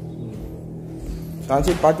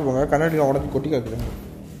 சான்சைட் பார்த்து போங்க. கண்ணாடியில் உடச்சி கொட்டி காக்குறேன்.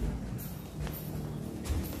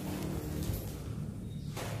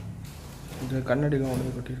 இது கண்ணாடிலாம்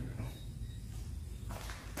உடச்சி கொட்டியிருக்கு.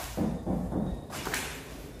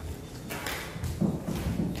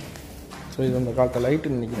 ஸோ இது அந்த காலத்தை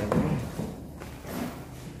லைட்டுன்னு நினைக்கிறேன்.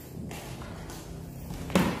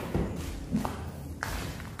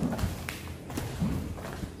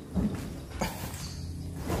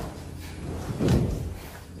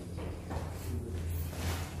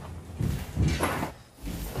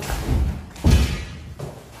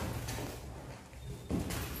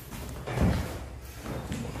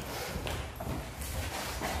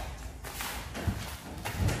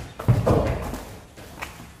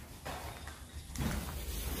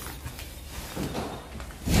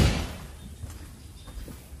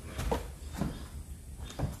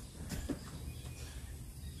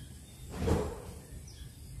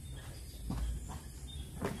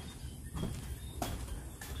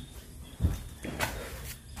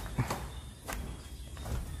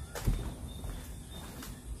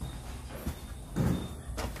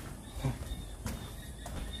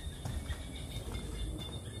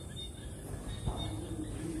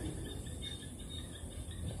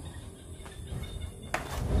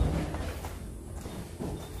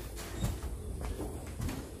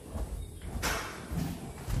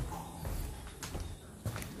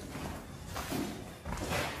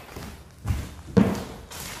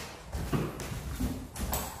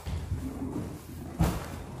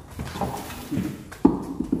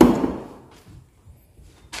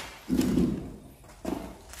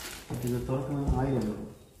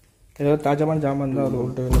 ஏதோ தாஜாமான ஜாமான் தான் அது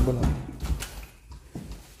விட்டு என்ன பண்ணுவோம்.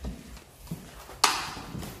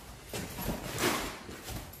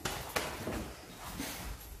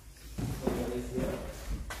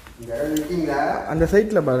 அந்த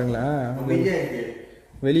சைட்டில் பாருங்களேன்.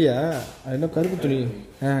 வெளியே அது என்ன கருப்பு துணி.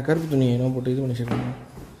 கருப்பு துணி என்ன போட்டு இது பண்ணி வச்சுருக்காங்க.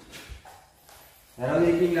 யாராவது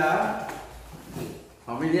இருக்கீங்களா?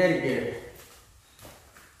 அமைதியாக இருக்கு.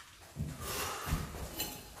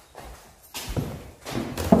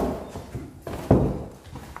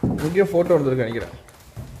 எங்கேயோ ஃபோட்டோ எடுத்துருக்கு நினைக்கிறேன்.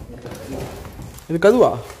 இது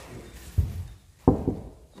கதுவா?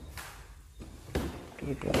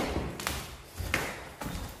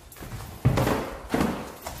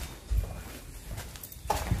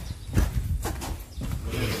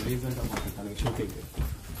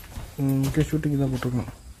 ஷூட்டிங் தான் போட்டிருக்கோம்.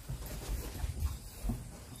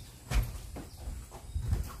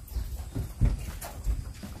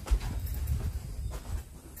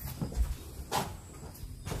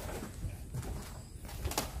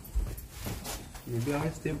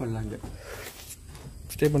 எப்படியாவது ஸ்டே பண்ணலாங்க.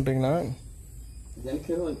 ஸ்டே பண்ணுறீங்களா?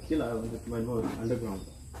 எனக்கு கீழே வந்து அண்டர் கிரவுண்ட்.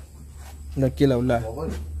 இந்த கீழே உள்ள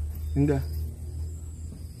இங்கே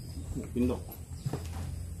இன்னும்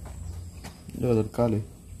ஒரு காலு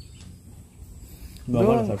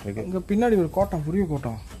இங்கே பின்னாடி ஒரு கோட்டம், புரிய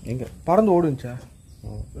கோட்டம் எங்கே பறந்து ஓடுச்சா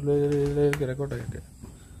இருக்கிற கோட்டை கேட்டு.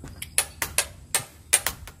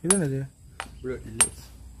 இது என்னது?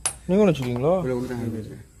 நீங்கள் வச்சுருக்கீங்களோ?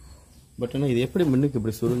 பட் ஆனால் இது எப்படி முன்னுக்கு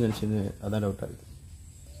இப்படி சுருங்கிச்சுன்னு அதான் டவுட்டாக இருக்குது.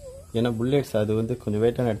 ஏன்னா புல்லெட்ஸ் அது வந்து கொஞ்சம்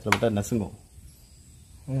வெயிட்டான இடத்துல போட்டால் நசுங்கும்.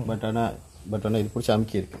 பட் ஆனால் இது பிடிச்சி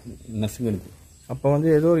அமுக்கி இருக்கு நசுங்குனுது. அப்போ வந்து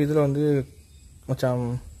ஏதோ ஒரு இதில் வந்து மச்சான்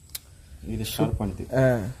இது ஷார்ப் பண்ணுது.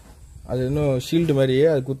 அது இன்னும் ஷீல்டு மாதிரியே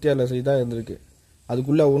அது குத்தியால் இதாக இருந்திருக்கு.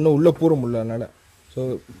 அதுக்குள்ளே ஒன்றும் உள்ளே பூர முடியல அதனால். ஸோ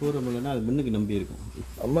பூர முடியலன்னா அது முன்னுக்கு நம்பி இருக்கும்.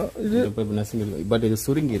 ஆமாம் இது இப்போ நசுங்கி இருக்கும். பட் இது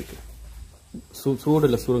சுருங்கி இருக்கு.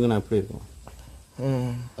 சூடில் சுருங்கினா அப்படி இருக்கும்.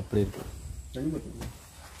 அப்படி இருக்கு.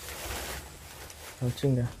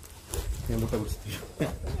 வச்சுங்க முட்டை பிடிச்சி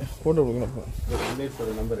ஃபோட்டோ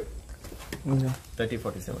கொடுக்கணும். நம்பரு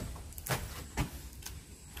 3047.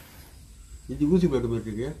 இது ஊசி போட்டு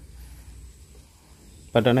போயிருக்கு.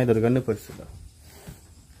 பட் ஆனால் இது ஒரு கண்ணு பெருசு தான்.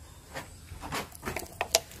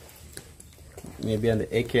 மேபி அந்த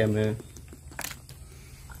AKM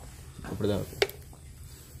அப்படிதான் இருக்கும்.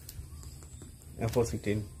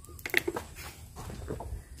 F416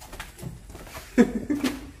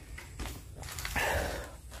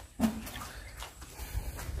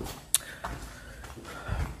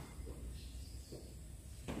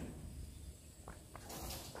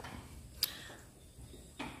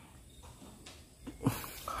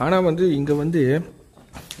 ஆனால் வந்து இங்கே வந்து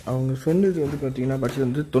அவங்க சொன்னது வந்து பார்த்தீங்கன்னா படிச்சது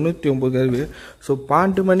வந்து 99 கருவு. ஸோ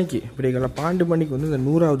 12 மணிக்கு இப்படிங்களா 12 மணிக்கு வந்து இந்த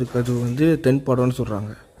 100வது கருவு வந்து தென்படும்னு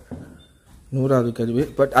சொல்கிறாங்க. 100வது கருவு.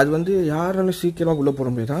 பட் அது வந்து யாராலும் சீக்கிரமாக உள்ளே போட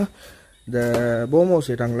முடியாது. இந்த போமோ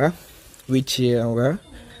செய்கிறாங்களே வீச்சு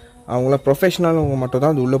அவங்களாம் ப்ரொஃபஷ்னல் அவங்க மட்டும்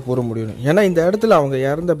தான் அது உள்ளே போட முடியும். ஏன்னா இந்த இடத்துல அவங்க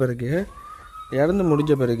இறந்து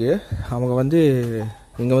முடிஞ்ச பிறகு அவங்க வந்து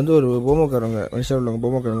இங்கே வந்து ஒரு போமோக்காரவங்க மனுஷன் உள்ளவங்க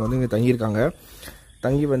போமோக்காரவங்க வந்து இங்கே தங்கியிருக்காங்க.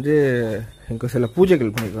 தங்கி வந்து இங்கே சில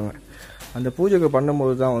பூஜைகள் பண்ணியிருக்காங்க. அந்த பூஜைகள்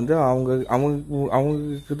பண்ணும்போது தான் வந்து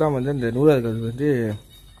அவங்களுக்கு தான் வந்து அந்த 100வது கருவு வந்து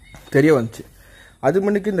தெரிய வந்துச்சு. அது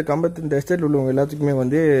மணிக்கு இந்த கம்பத்து இந்த எஸ்டேட்டில் உள்ளவங்க எல்லாத்துக்குமே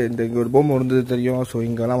வந்து இங்கே ஒரு பொம்மை இருந்தது தெரியும். ஸோ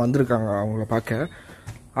இங்கெல்லாம் வந்திருக்காங்க அவங்கள பார்க்க.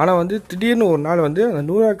 ஆனால் வந்து திடீர்னு ஒரு நாள் வந்து அந்த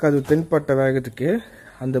 100வது கருவு தென்பட்ட வேகத்துக்கு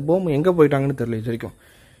அந்த பொம்மை எங்கே போயிட்டாங்கன்னு தெரியல. இது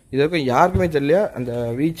வரைக்கும் யாருக்குமே தெரியல. அந்த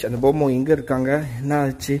வீச் அந்த பொம்மை எங்கே இருக்காங்க என்ன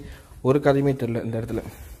ஆச்சு ஒரு கதையுமே தெரியல இந்த இடத்துல.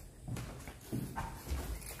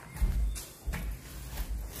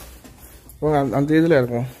 அந்த இதில்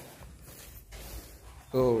இருக்கும்.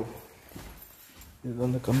 ஸோ இது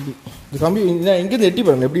வந்து கம்பி. இந்த கம்பி எங்கேருந்து எட்டி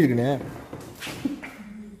பாருங்க எப்படி இருக்குன்னு.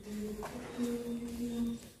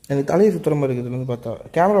 எனக்கு தலையை சுற்றுற மாதிரி இருக்குது இதுலேருந்து பார்த்தா.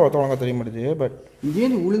 கேமரா பார்த்தா வாங்க தெரிய மாட்டேது. பட்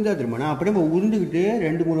இங்கேருந்து உளுந்தா தெரியுமா நான் அப்படியே உருண்டுக்கிட்டு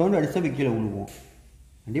 2-3 ரவுண்டு அடிச்சா கீழே விழுவோம்.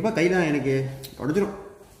 கண்டிப்பாக கை தான் எனக்கு உடச்சிடும்.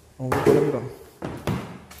 உங்களுக்கு குழம்பிடும்.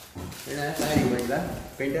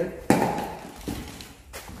 பெயிண்டர்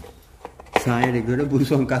சாயடிக்கோட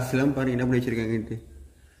புதுசாக காசுலாம் பாருங்க என்ன பண்ணி வச்சிருக்காங்கன்ட்டு.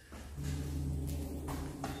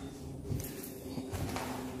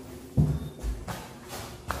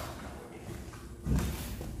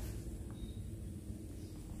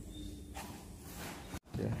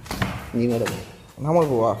 நீ நட நாம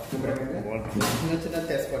போவா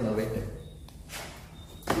டெஸ்ட் பண்ண வெயிட்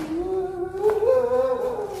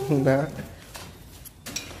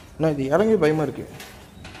என்ன இது இறங்கி பயமா இருக்கு.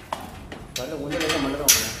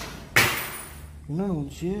 என்ன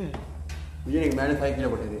முடிச்சு விஜய் மேலே 5 கிலோ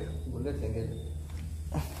போட்டது புல்லட் எங்கே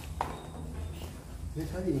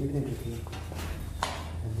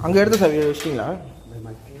அங்கே எடுத்து சார் வச்சிட்டிங்களா?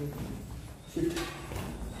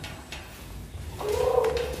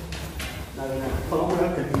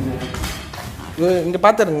 இங்கே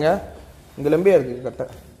பார்த்துருங்க. இங்கே லம்பியாக இருக்குது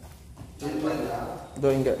கரெக்டாக.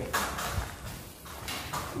 இதோ இங்கே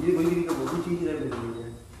இது கொஞ்சம்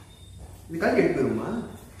இது காலி எடுத்து வருமா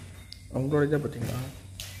உங்களோட இதாக பார்த்தீங்களா?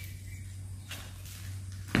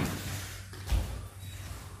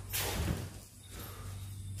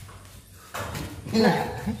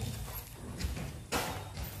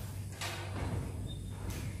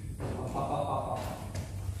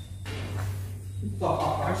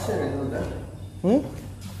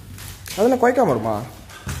 அதெல்லாம் குறைக்காம வருமா?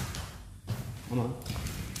 ஆமாம்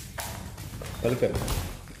பழுக்க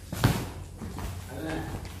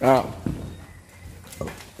ஆ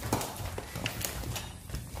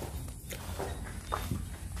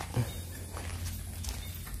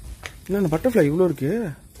என்ன பட்டர்ஃப்ளை இவ்வளோ இருக்கு?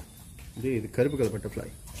 இது கருப்பு கலர் பட்டர்ஃப்ளை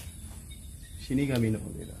ஷினிகாமின்னு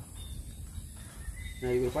போகுது.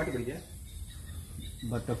 நான் இது பாட்டு படிக்க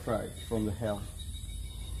பட்டர்ஃப்ளை ஃப்ரம் த ஹெல்.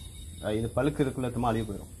 இது பழுக்கிறதுக்குள்ள அழிய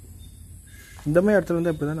போயிடும். இந்த மாதிரி இடத்துல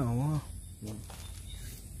வந்து அப்படி தானே ஆகும்.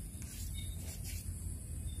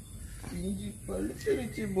 இஞ்சி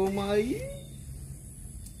பழுச்சிருச்சு பொம்மாயி.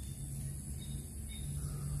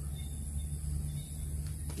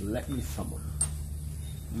 Let me summon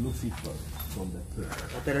Lucifer from the pit.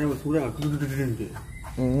 அத்தனை சூடாக குடுக்குடுட்டு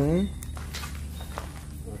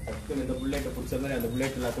டக்குன்னு இந்த புல்லட்டை பிடிச்ச மாதிரி அந்த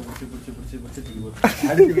புல்லட் எல்லாத்தையும் பிடிச்சி தூக்கி போட்டு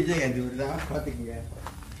அடுத்து விஜய் அந்த தான் பார்த்துக்குங்க.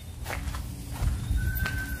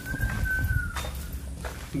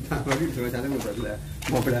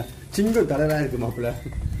 மாப்பிள்ள சிங்கம் தலைலாம் இருக்கு மாப்பிள்ள.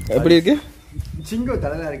 எப்படி இருக்கு? சிங்கம்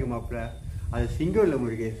தலைலாம் இருக்கு மாப்பிள்ள. அது சிங்கம் இல்லை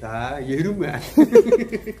முருகேசா, எருமை.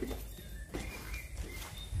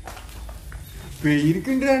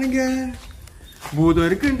 இருக்குன்றானுங்க, பூதம்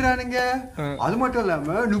இருக்குன்றானுங்க. அது மட்டும்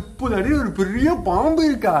இல்லாம 30 அடி ஒரு பெரிய பாம்பு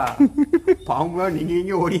இருக்கா. பாம்பா நீங்க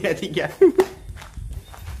இங்க ஓடியாதீங்க.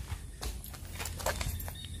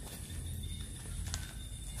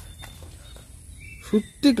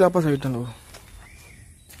 சுத்தி கிளாப்பாஸ் ஆகிட்டாங்க.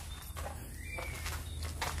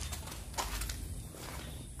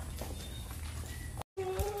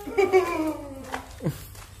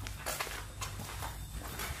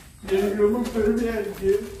 எனக்கு ரொம்ப பெருமையா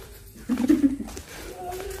இருக்கு.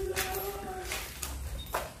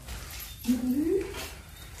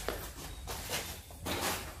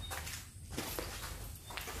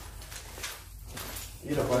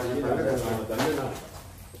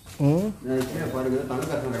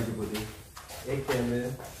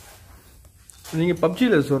 நீங்க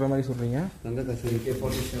பப்ஜியில் சொல்ற மாதிரி சொல்றீங்க.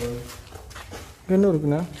 என்ன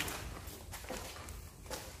இருக்குண்ணா?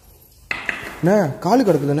 அண்ணா காலு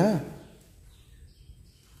கிடக்குதுண்ணா.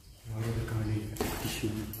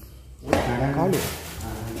 காலு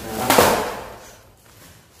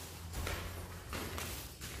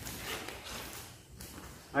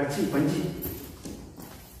அடிச்சு பஞ்சி.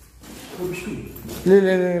 இல்லை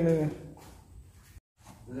இல்லை இல்லை இல்லை.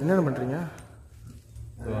 என்னென்ன பண்ணுறீங்க?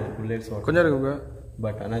 புல்லெட்ஸ் கொஞ்சம் இருக்குங்க.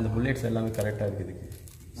 பட் ஆனால் இந்த புல்லெட்ஸ் எல்லாமே கரெக்டாக இருக்குது.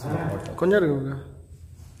 கொஞ்சம் இருக்குங்க.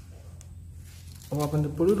 ஓ அப்போ இந்த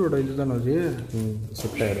பொலிரோட இது தானே அது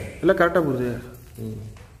சுட்டாயிடும் எல்லாம் கரெக்டாக போகுது.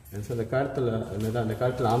 அந்த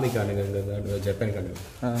காலத்தில் ஆமை காணுங்க, ஜப்பான் காணுங்க.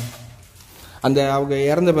 அந்த அவங்க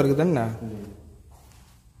இறந்த பிறகு தானே.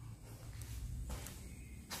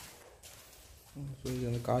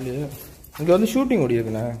 அந்த காலு இங்கே வந்து ஷூட்டிங் ஓடி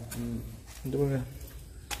இருக்குண்ணா. இந்த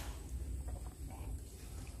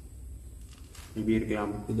இப்படி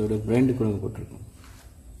இருக்கலாம். இதோட பிராண்டு கூட போட்டிருக்கோம்.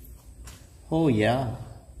 ஓ யா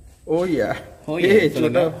ஓ யா ஓ யா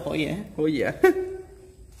சொல்லுங்க. ஓ யா ஓ யா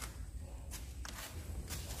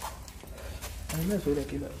என்ன சொல்ற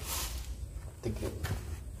கீழே டிக்கெட்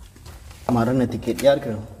மரண டிக்கெட்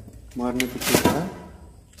யாருக்கு? மரண டிக்கெட்டா?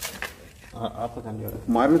 ஆப்பகாண்டியோட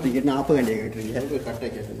மரண டிக்கெட்னா ஆப்பகாண்டியா கேட்டுருங்க.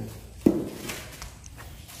 கரெக்டாக கேட்டுருங்க.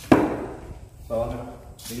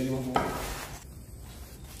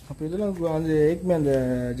 அப்போ இதெல்லாம் வந்து ஏற்கனவே அந்த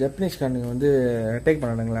ஜப்பனீஸ்காரனுங்க வந்து அட்டாக்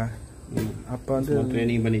பண்ணானுங்களா? அப்போ வந்து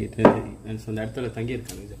ட்ரைனிங் பண்ணிக்கிட்டு அந்த இடத்துல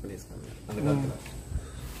தங்கியிருக்காங்க ஜப்பனீஸ்காரங்க அந்த காலத்தில்.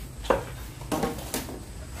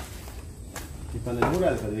 இப்போ அந்த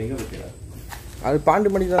 100 அது எங்கே வைக்கிறார்? அது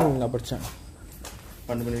 12 மணிக்கு தான் நான் படித்தேன்.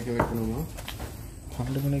 12 மணிக்கு வைக்கணுமா?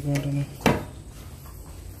 12 மணிக்கு வேண்டாம்.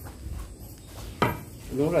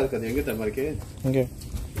 100 அது எங்கே தரமா இருக்கு? இங்கே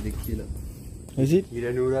இது கீழே. Is it?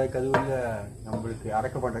 200 கதவுல நம்மளுக்கு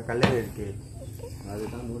அடக்கப்பட்ட கல்லறை இருக்கு.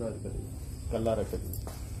 அதுதான் 100 கதவு. கல்லார கதவு.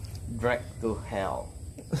 Drag to hell.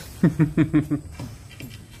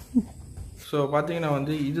 ஸோ பார்த்தீங்கன்னா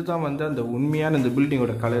வந்து இதுதான் வந்து அந்த உண்மையான இந்த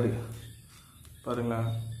பில்டிங்கோட கலரு பாருங்களா.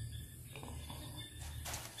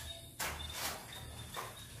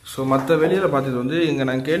 ஸோ மற்ற வெளியில் பார்த்தது வந்து இங்கே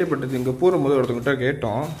நாங்கள் கேள்விப்பட்டது இங்கே போகும்போது ஒருத்தவங்கிட்ட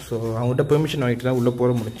கேட்டோம். ஸோ அவங்ககிட்ட பெர்மிஷன் வாங்கிட்டு தான் உள்ளே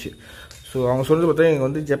போக முடிச்சு. ஸோ அவங்க சொல்கிறது பார்த்தா இங்கே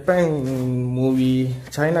வந்து ஜப்பான் மூவி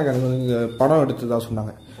சைனாக்காரங்க வந்து இங்கே படம் எடுத்ததாக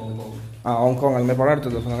சொன்னாங்க. ஹாங்காங் அந்த மாதிரி படம்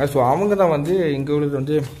எடுத்ததாக சொன்னாங்க. ஸோ அவங்க தான் வந்து இங்கே உள்ளது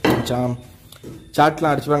வந்து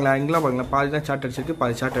சாட்லாம் அடிச்சுப்பாங்களா. இங்கெல்லாம் பாருங்களேன், பாதி தான் சாட் அடிச்சிருக்கு,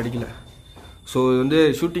 பாதி சாட் அடிக்கல. ஸோ இது வந்து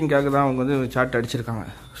ஷூட்டிங்காக தான் அவங்க வந்து சாட் அடிச்சிருக்காங்க.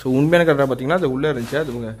 ஸோ உண்மையான கலராக பார்த்தீங்கன்னா அது உள்ளே இருந்துச்சு.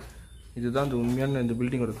 அது இதுதான் அந்த உண்மையான இந்த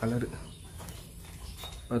பில்டிங்கோட கலரு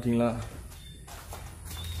பார்த்தீங்களா.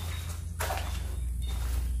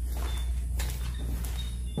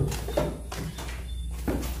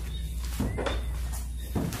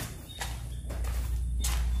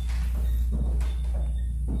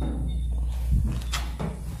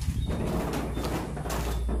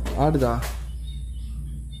 ஆடுதா?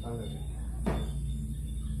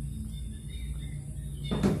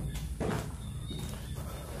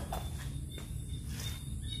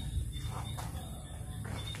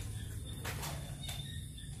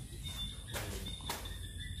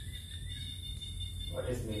 What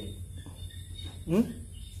is mean?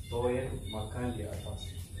 Toyer makan di atas.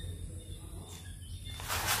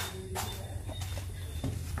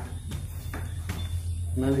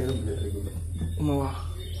 மேலே ஏற முடியாது. ஆமாவா?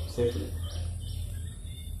 Safely.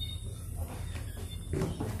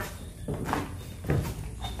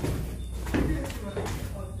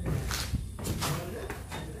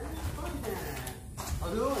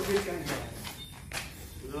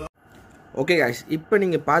 ஓகே காய்ஸ், இப்போ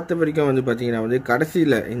நீங்கள் பார்த்த வரைக்கும் வந்து பார்த்தீங்கன்னா வந்து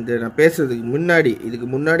கடைசியில் இந்த நான் பேசுறதுக்கு முன்னாடி இதுக்கு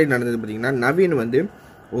முன்னாடி நடந்தது பார்த்தீங்கன்னா நவீன் வந்து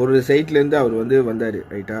ஒரு சைட்லேருந்து அவர் வந்து வந்தார்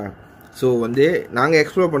ரைட்டா. ஸோ வந்து நாங்கள்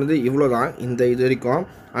எக்ஸ்ப்ளோர் பண்ணது இவ்வளோ தான் இந்த இது வரைக்கும்.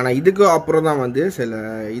 ஆனால் இதுக்கு அப்புறம் தான் வந்து சில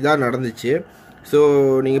இதாக நடந்துச்சு. ஸோ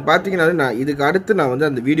நீங்கள் பார்த்தீங்கன்னா நான் இதுக்கு அடுத்து நான் வந்து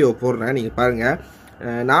அந்த வீடியோவை போடுறேன், நீங்கள் பாருங்கள்.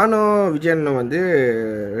 நானும் விஜயனும் வந்து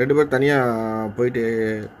 2 பேர் தனியாக போயிட்டு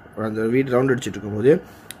அந்த வீடு ரவுண்ட் அடிச்சுட்டு இருக்கும்போது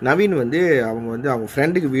நவீன் வந்து அவங்க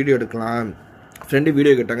ஃப்ரெண்டுக்கு வீடியோ எடுக்கலாம், ஃப்ரெண்டு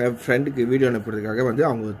வீடியோ கேட்டாங்க, ஃப்ரெண்டுக்கு வீடியோ அனுப்புறதுக்காக வந்து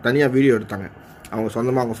அவங்க தனியாக வீடியோ எடுத்தாங்க, அவங்க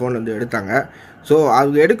சொந்தமாக அவங்க ஃபோனில் வந்து எடுத்தாங்க. ஸோ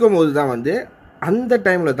அவங்க எடுக்கும்போது தான் வந்து அந்த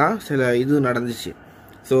டைமில் தான் சில இது நடந்துச்சு.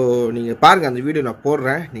 ஸோ நீங்கள் பாருங்கள், அந்த வீடியோ நான்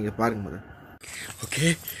போடுறேன், நீங்கள் பாருங்கள் முதல்ல. ஓகே,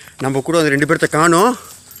 நம்ம கூட அந்த 2 பேர்த்த காணோம்,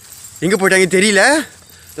 எங்கே போயிட்டாங்க தெரியல.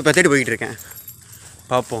 இப்போ தேடி போய்கிட்டு இருக்கேன்,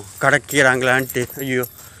 பார்ப்போம் கடக்கிறாங்களான்ட்டு. ஐயோ,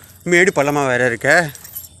 மேடு பள்ளமாக வேற இருக்க.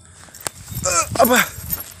 அப்பா,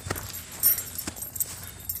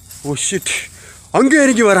 ஓ ஷிட், அங்கே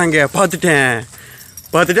இறங்கி வராங்க. பார்த்துட்டேன்.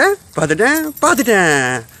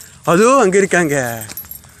 அதோ அங்கே இருக்காங்க,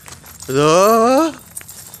 அதோ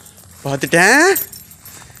பார்த்துட்டேன்.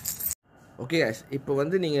 ஓகே கைஸ், இப்போ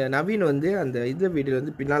வந்து நீங்கள் நவீன் வந்து அந்த இந்த வீடியோ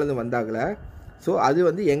வந்து பின்னாலேருந்து வந்தாங்களே. ஸோ அது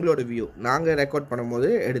வந்து எங்களோட வியூ, நாங்கள் ரெக்கார்ட் பண்ணும்போது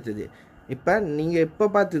எடுத்தது. இப்போ நீங்கள் இப்போ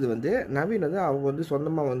பார்த்தது வந்து நவீன் வந்து அவங்க வந்து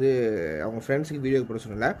சொந்தமாக வந்து அவங்க ஃப்ரெண்ட்ஸுக்கு வீடியோ போட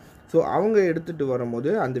சொன்னல. ஸோ அவங்க எடுத்துகிட்டு வரும்போது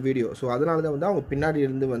அந்த வீடியோ, ஸோ அதனால தான் வந்து அவங்க பின்னாடி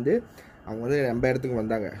இருந்து வந்து அவங்க வந்து நம்ம இடத்துக்கு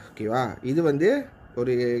வந்தாங்க. ஓகேவா, இது வந்து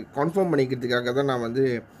ஒரு கன்ஃபார்ம் பண்ணிக்கிறதுக்காக தான் நான் வந்து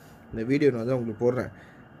இந்த வீடியோ வந்து உங்களுக்கு போடுறேன்.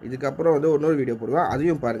 இதுக்கப்புறம் வந்து இன்னொரு வீடியோ போடுவேன்,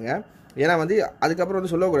 அதையும் பாருங்கள். ஏன்னா வந்து அதுக்கப்புறம்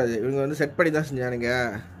வந்து சொல்லக்கூடாது இவங்க வந்து செட் பண்ணி தான் செஞ்சானுங்க,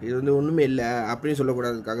 இது வந்து ஒன்றுமே இல்லை அப்படின்னு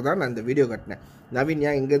சொல்லக்கூடாதுக்காக தான் நான் இந்த வீடியோ கட்டினேன். நவீன்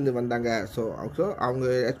ஏன் எங்கேருந்து வந்தாங்க, ஸோ அவங்க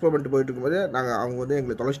எக்ஸ்ப்ளோர் பண்ணிட்டு போயிட்டு இருக்கும்போது அவங்க வந்து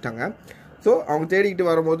எங்களை தொலைச்சிட்டாங்க. ஸோ அவங்க தேடிக்கிட்டு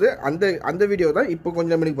வரும்போது அந்த வீடியோ தான் இப்போ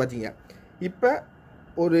கொஞ்சம் மணிக்கு பார்த்தீங்க. இப்போ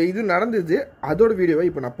ஒரு இது நடந்தது, அதோட வீடியோவை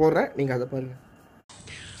இப்போ நான் போடுறேன், நீங்கள் அதை பாருங்கள்.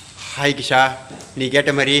 ஹாய் கிஷா, நீ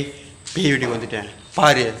கேட்ட மாதிரி பேய் வீட்டுக்கு வந்துட்டேன்.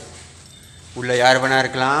 பாரு, உள்ள யார் வேணா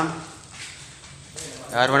இருக்கலாம்,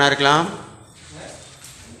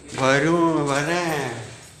 வரேன்.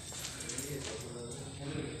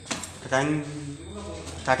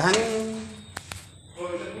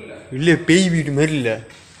 இல்லை, பேய் வீடு மாதிரி இல்லை,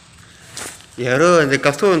 யாரோ அந்த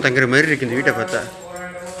கஸ்தூரம் தங்குற மாதிரி இருக்கு இந்த வீட்டை பார்த்தா.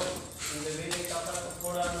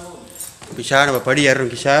 கிஷா, நம்ம படி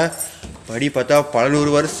ஏறணும் கிஷா. படி பார்த்தா பல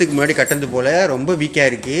 100 வருஷத்துக்கு முன்னாடி கட்டந்து போல ரொம்ப வீக்காக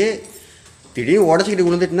இருக்குது. திடீர்னு உடச்சிக்கிட்டு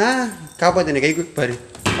விழுந்துட்டுனா காப்பாற்று, என்னை கை பாரு.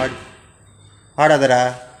 ஆடாதரா,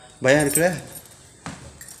 பயம் இருக்குல்ல.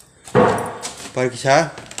 பாரு கிஷா,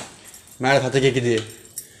 மேலே சத்தம் கேட்குது,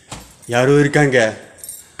 யாரோ இருக்காங்க.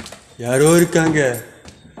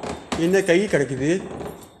 என்ன கை கிடக்குது?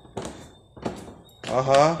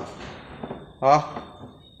 ஆஹா,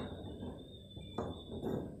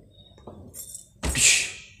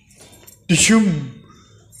 டிஷும்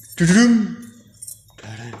டிடும்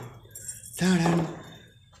டடன் டடன்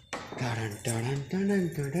டடன் டடன் டடன்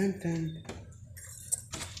டடன் டன்.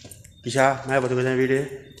 கிஷா, மேலே பார்த்துக்கோ வீடு,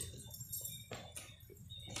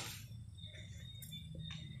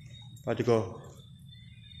 பார்த்துக்கோ.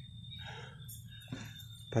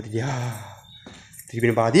 பார்த்துக்கியா? திருப்பி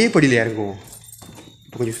நம்ம அதே படியில் இறங்குவோம்,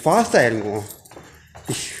 இப்போ கொஞ்சம் ஃபாஸ்ட்டாக இறங்குவோம்.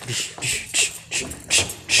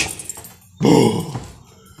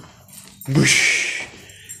 புஷ்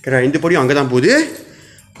கரெக்டாக, இந்த படியும் அங்கே தான் போகுது,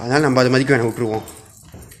 அதனால் நம்ம அதை மதிக்க வேணாம், விட்டுருவோம்.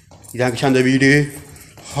 இதான் கிஷா அந்த வீடு,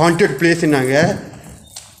 ஹாண்டட் பிளேஸ்ன்னாங்க.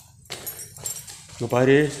 இங்கே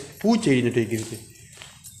பாரு, பூச்செடி நட்டு வைக்கிறது.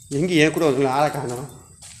 எங்கே என் கூட ஒருத்தவங்க ஆளை காணோம்,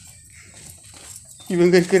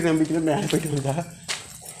 இவங்க இருக்கிற நம்பிக்கையில் மேலே போயிட்டு வந்தா.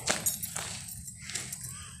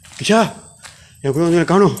 கிஷா, என் கூட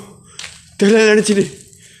வந்து காணோம் தெரியல நினச்சிட்டு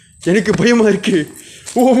எனக்கு பயமாக இருக்குது.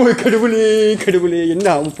 ஓ கடவுளே, என்ன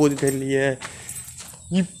ஆகும் போது தெரியலையே.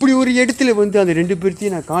 இப்படி ஒரு இடத்துல வந்து அந்த 2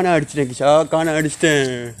 பேர்த்தையும் நான் காண அடிச்சிட்டேன் கிஷா,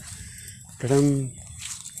 கடம்.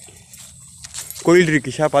 கோயில் இருக்கு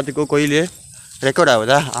கிஷா, பார்த்துக்கோ. கோயில் ரெக்கார்ட்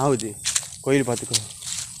ஆகுதா? ஆகுது, கோயில் பார்த்துக்கோ.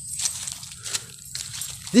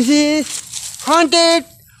 This is haunted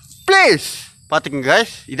place. பார்த்துக்குங்க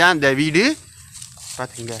கைஸ், இதான் இந்த வீடு.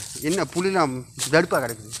 பார்த்துக்குங்க, என்ன புலிலாம் தடுப்பாக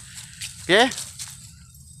கிடக்குது. ஓகே,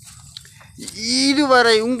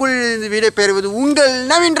 இதுவரை உங்கள் இந்த வீடை பெறுவது உங்கள்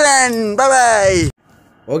நவீன்றன். பாய்.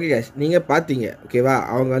 ஓகே கைஸ், நீங்கள் பார்த்தீங்க ஓகேவா,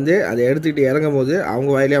 அவங்க வந்து அதை எடுத்துக்கிட்டு இறங்கும் போது அவங்க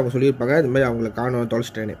வாயிலே அவங்க சொல்லியிருப்பாங்க இந்த மாதிரி அவங்கள காணோம்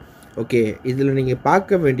தொலைச்சிட்டேன்னு. ஓகே, இதில் நீங்கள்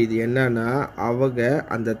பார்க்க வேண்டியது என்னன்னா, அவங்க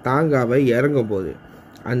அந்த தாங்காவை இறங்கும் போது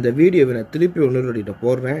அந்த வீடியோவை நான் திருப்பி ஒன்று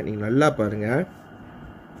போடுறேன், நீங்கள் நல்லா பாருங்கள்.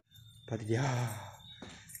 பார்த்தியா?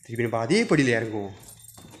 திருப்பி நம்ம அதே படியில் இறங்குவோம்,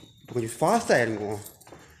 இப்போ கொஞ்சம் ஃபாஸ்ட்டாக இறங்குவோம்.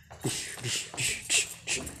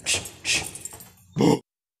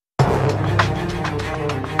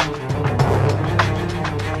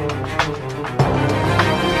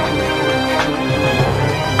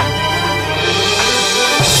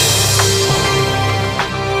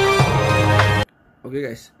 ஓகே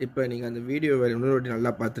கைஸ், இப்போ நீங்கள் அந்த வீடியோவை இன்னொரு வாட்டி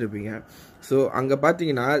நல்லா பார்த்துருப்பீங்க. ஸோ அங்கே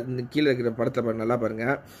பார்த்தீங்கன்னா இந்த கீழே இருக்கிற படத்தை நல்லா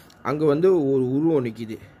பாருங்கள். அங்கே வந்து ஒரு உருவம்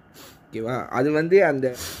நிற்கிது. ஓகேவா? அது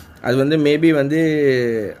வந்து மேபி வந்து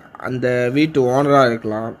அந்த வீட்டு ஓனராக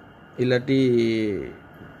இருக்கலாம், இல்லாட்டி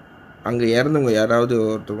அங்கே இறந்தவங்க யாராவது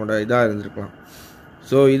ஒருத்தவங்களோட இதாக இருந்திருக்கலாம்.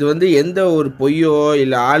 ஸோ இது வந்து எந்த ஒரு பொய்யோ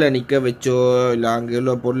இல்லை ஆளை நிற்க வச்சோ இல்லை அங்கே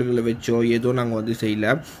உள்ள பொருள்களை வச்சோ எதுவும் நாங்கள் வந்து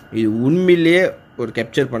செய்யலை. இது உண்மையிலேயே ஒரு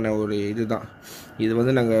கேப்சர் பண்ண ஒரு இது தான். இது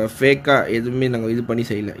வந்து நாங்கள் ஃபேக்காக எதுவுமே நாங்கள் இது பண்ணி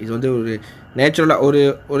செய்யலை. இது வந்து ஒரு நேச்சுரலாக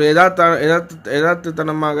ஒரு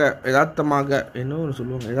யதார்த்தமாக என்ன ஒன்று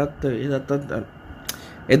சொல்லுவாங்க,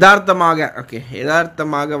 யதார்த்தமாக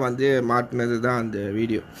வந்து மாட்டினது தான் அந்த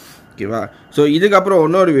வீடியோ. ஓகேவா? ஸோ இதுக்கப்புறம்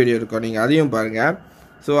இன்னொரு வீடியோ இருக்கும், நீங்கள் அதையும் பாருங்கள்.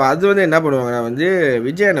 ஸோ அது வந்து என்ன பண்ணுவாங்கன்னா வந்து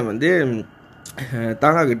விஜயனை வந்து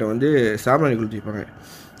தாங்கா கிட்ட வந்து சாம்பிராணி கொளுத்தி வைப்பாங்க.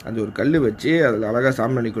 அந்த ஒரு கல் வச்சு அதில் அழகாக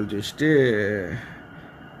சாம்பிராணி கொளுத்தி வச்சுட்டு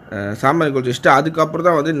அதுக்கப்புறம்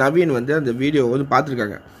தான் வந்து நவீன் வந்து அந்த வீடியோ வந்து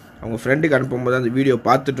பார்த்துருக்காங்க. அவங்க ஃப்ரெண்டுக்கு அனுப்பும்போது அந்த வீடியோ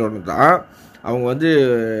பார்த்துட்டோன்னு தான் அவங்க வந்து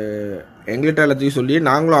எங்கள்கிட்ட எல்லாத்தையும் சொல்லி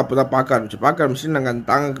நாங்களும் அப்போ தான் பார்க்க ஆரம்பிச்சு நாங்கள் அந்த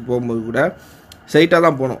தாங்காக்கு போகும்போது கூட சைட்டாக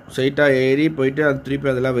தான் போனோம். சைட்டாக ஏறி போயிட்டு அது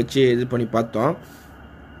திருப்பி அதெல்லாம் வச்சு இது பண்ணி பார்த்தோம்.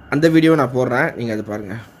 அந்த வீடியோ நான் போடுறேன், நீங்கள் அதை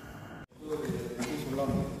பாருங்கள்.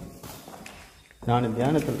 நான்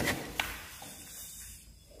தியானத்தில்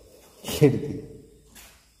எடுத்து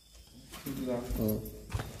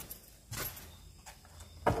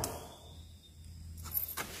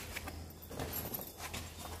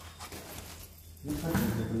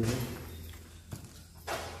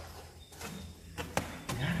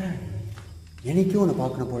எனக்கும் உன்னை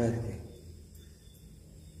பார்க்கணும் போல இருக்கு.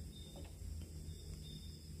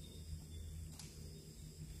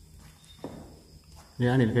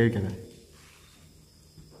 தியானில் கை வைக்கிறேன்.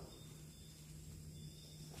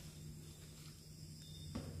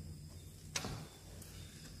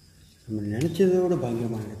 நம்ம நினச்சதோட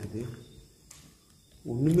பாக்கியமாக நடக்குது.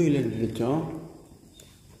 ஒன்றுமே இல்லைன்னு நினச்சோம்.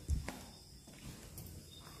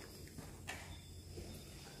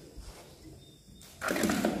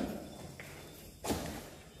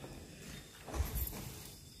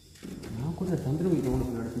 நான் கூட சந்திரன் வீட்டை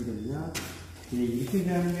ஒன்று நடத்திக்கிட்டு இல்லையா, இதை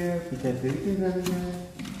இருக்கிறானுங்க பிச்சை இருக்கிறானுங்க.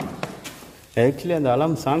 ஆக்சுவலி அந்த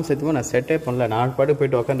அலாம் சாங்ஸ் எதுவும் நான் செட்டே பண்ணல. நான் பாட்டு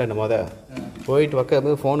போயிட்டு உக்காண்டேன். போயிட்டு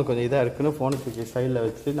உட்காந்து ஃபோனு கொஞ்சம் இதாக இருக்குன்னு ஃபோனுக்கு சைடில்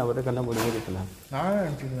வச்சு நான் பாட்டு கண்ணை மூடி மூடிக்கலாம்.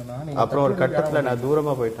 அப்புறம் ஒரு கட்டத்தில் நான்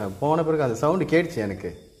தூரமாக போயிட்டேன். போன பிறகு அந்த சவுண்டு கேட்டுச்சு எனக்கு.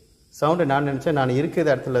 சவுண்டு நான் நினச்சேன் நான் இருக்கிற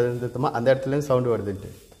இடத்துல இருந்துமா அந்த இடத்துலேருந்து சவுண்டு வருதுன்ட்டு.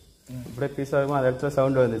 அப்படியே பீஸாகுமா அந்த இடத்துல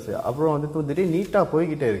சவுண்டு வந்துச்சு. அப்புறம் வந்து திடீர்னு நீட்டாக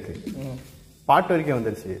போய்கிட்டே இருக்கு, பாட்டு வரைக்கும்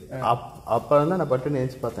வந்துருச்சு. அப்புறம் தான் நான் பட்டு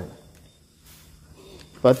நினச்சி பார்த்தேன்.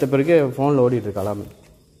 பார்த்த பிறகு ஃபோனில் ஓடிட்டுருக்கு அலாமே.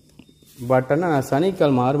 பட் ஆனால் நான்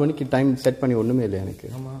சனிக்கிழமை 6 மணிக்கு டைம் செட் பண்ணி ஒன்றுமே இல்லை எனக்கு.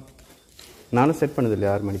 நானும் செட் பண்ணது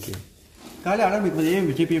இல்லையா 6 மணிக்கு. காலை அலாம் இப்போ ஏன்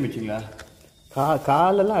ஜிபிஎம் வச்சிங்களா?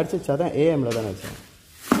 காலெல்லாம் அடிச்சிச்சா தான் ஏஎம்ல தான் வச்சேன்.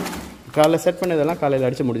 காலைல செட் பண்ணதெல்லாம் காலையில்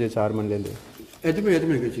அடித்து முடிஞ்சிச்சு 6 மணிலேருந்து. எத்தனை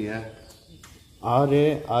மணிக்கு வச்சிங்க? 6,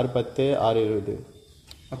 6:10, 6:20.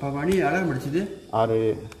 அப்போ மணி அலாரம் அடிச்சது 6:00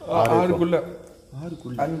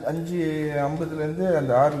 5:50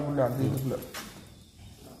 அந்த 6:00 அந்த இதுக்குள்ள.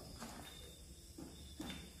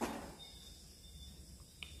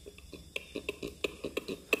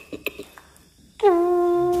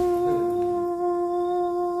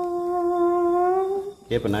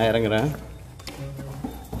 இப்போ நான் இறங்குறேன்.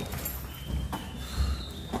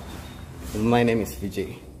 My name is Vijay.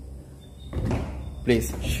 Please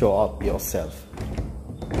show up yourself.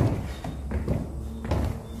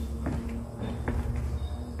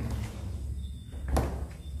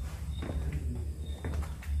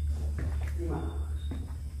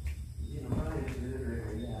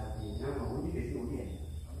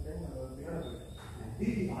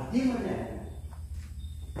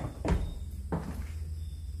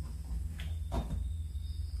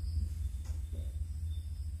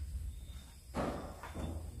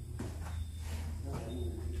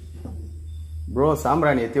 Bro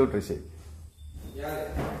சாம்பிராணி ஏற்றி விட்டுருச்சு.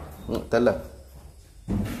 தெரியல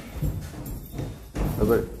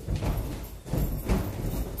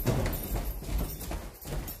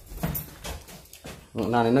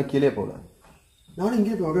நான் இன்னும் கீழே போகல. நானும்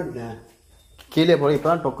இங்கே போய் உடனே கீழே போல இப்போ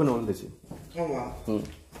தான் டொக்குன்னு விழுந்துச்சு.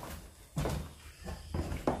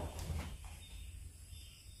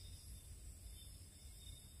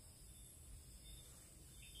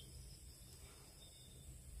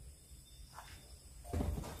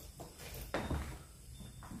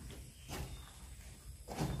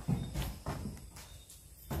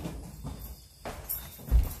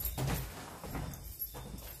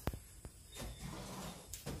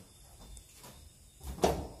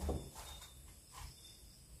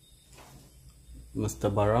 Mr.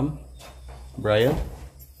 Bryam, Bryam.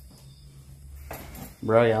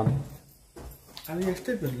 Bryam. அது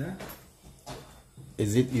எஸ்டேட் இல்ல.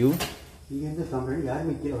 Is it you? இங்கே எந்த சாம்பிராணி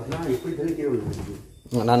யாருமே கீழே வரலாம். எப்படி தள்ளி கீழே விழுந்துருக்கு?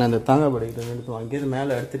 நான் அந்த தாங்கப்படிக்கிட்ட எடுத்து அங்கேயிருந்து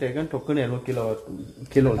மேலே எடுத்துட்டேன். டொக்குன்னு 70 கிலோ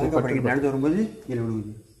நடந்து வரும்போது கீழே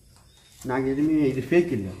விழுவுது. நாங்கள் எதுவுமே இது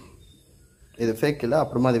ஃபேக் இல்லை. இது ஃபேக் இல்லை.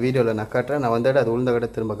 அப்புறமா அது வீடியோவில் நான் காட்டுறேன். நான் வந்தாட அது உளுந்த கடை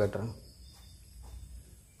திரும்ப காட்டுறேன்.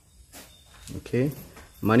 ஓகே,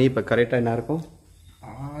 மணி இப்போ கரெக்டாக என்ன இருக்கும்?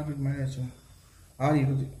 6 மணி ஆச்சு.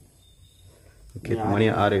 6:20. ஓகே, மணி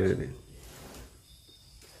 6:20.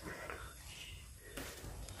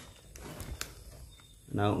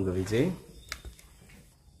 நான் உங்கள் விஜய்.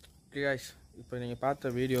 ஓகே காய்ஸ், இப்போ நீங்கள்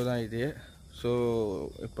பார்த்த வீடியோ தான் இது. ஸோ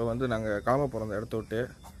இப்போ வந்து நாங்கள் கிளம்ப போகிறோம் அந்த இடத்த விட்டு.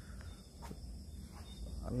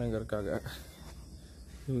 அண்ணங்க இருக்காங்க,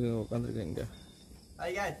 இவங்க உட்காந்துருக்கீங்க.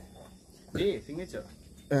 சிக்னேச்சர்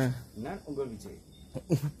நான் உங்கள் விஜய்.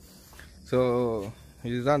 ஸோ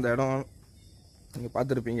இதுதான் அந்த இடம், நீங்கள்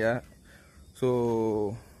பார்த்துருப்பீங்க. ஸோ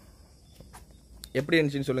எப்படி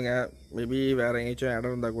இருந்துச்சுன்னு சொல்லுங்கள். மேபி வேறு எங்கேயாச்சும்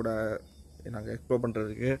இடம் இருந்தால் கூட நாங்கள் எக்ஸ்ப்ளோர்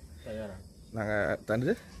பண்ணுறதுக்கு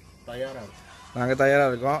நாங்கள் தயாராக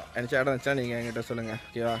இருக்கோம். எனக்கு இடம் இருந்துச்சா நீங்கள் என்கிட்ட சொல்லுங்கள்.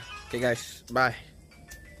 ஓகேவா? ஓகே காய்ஸ், பாய்.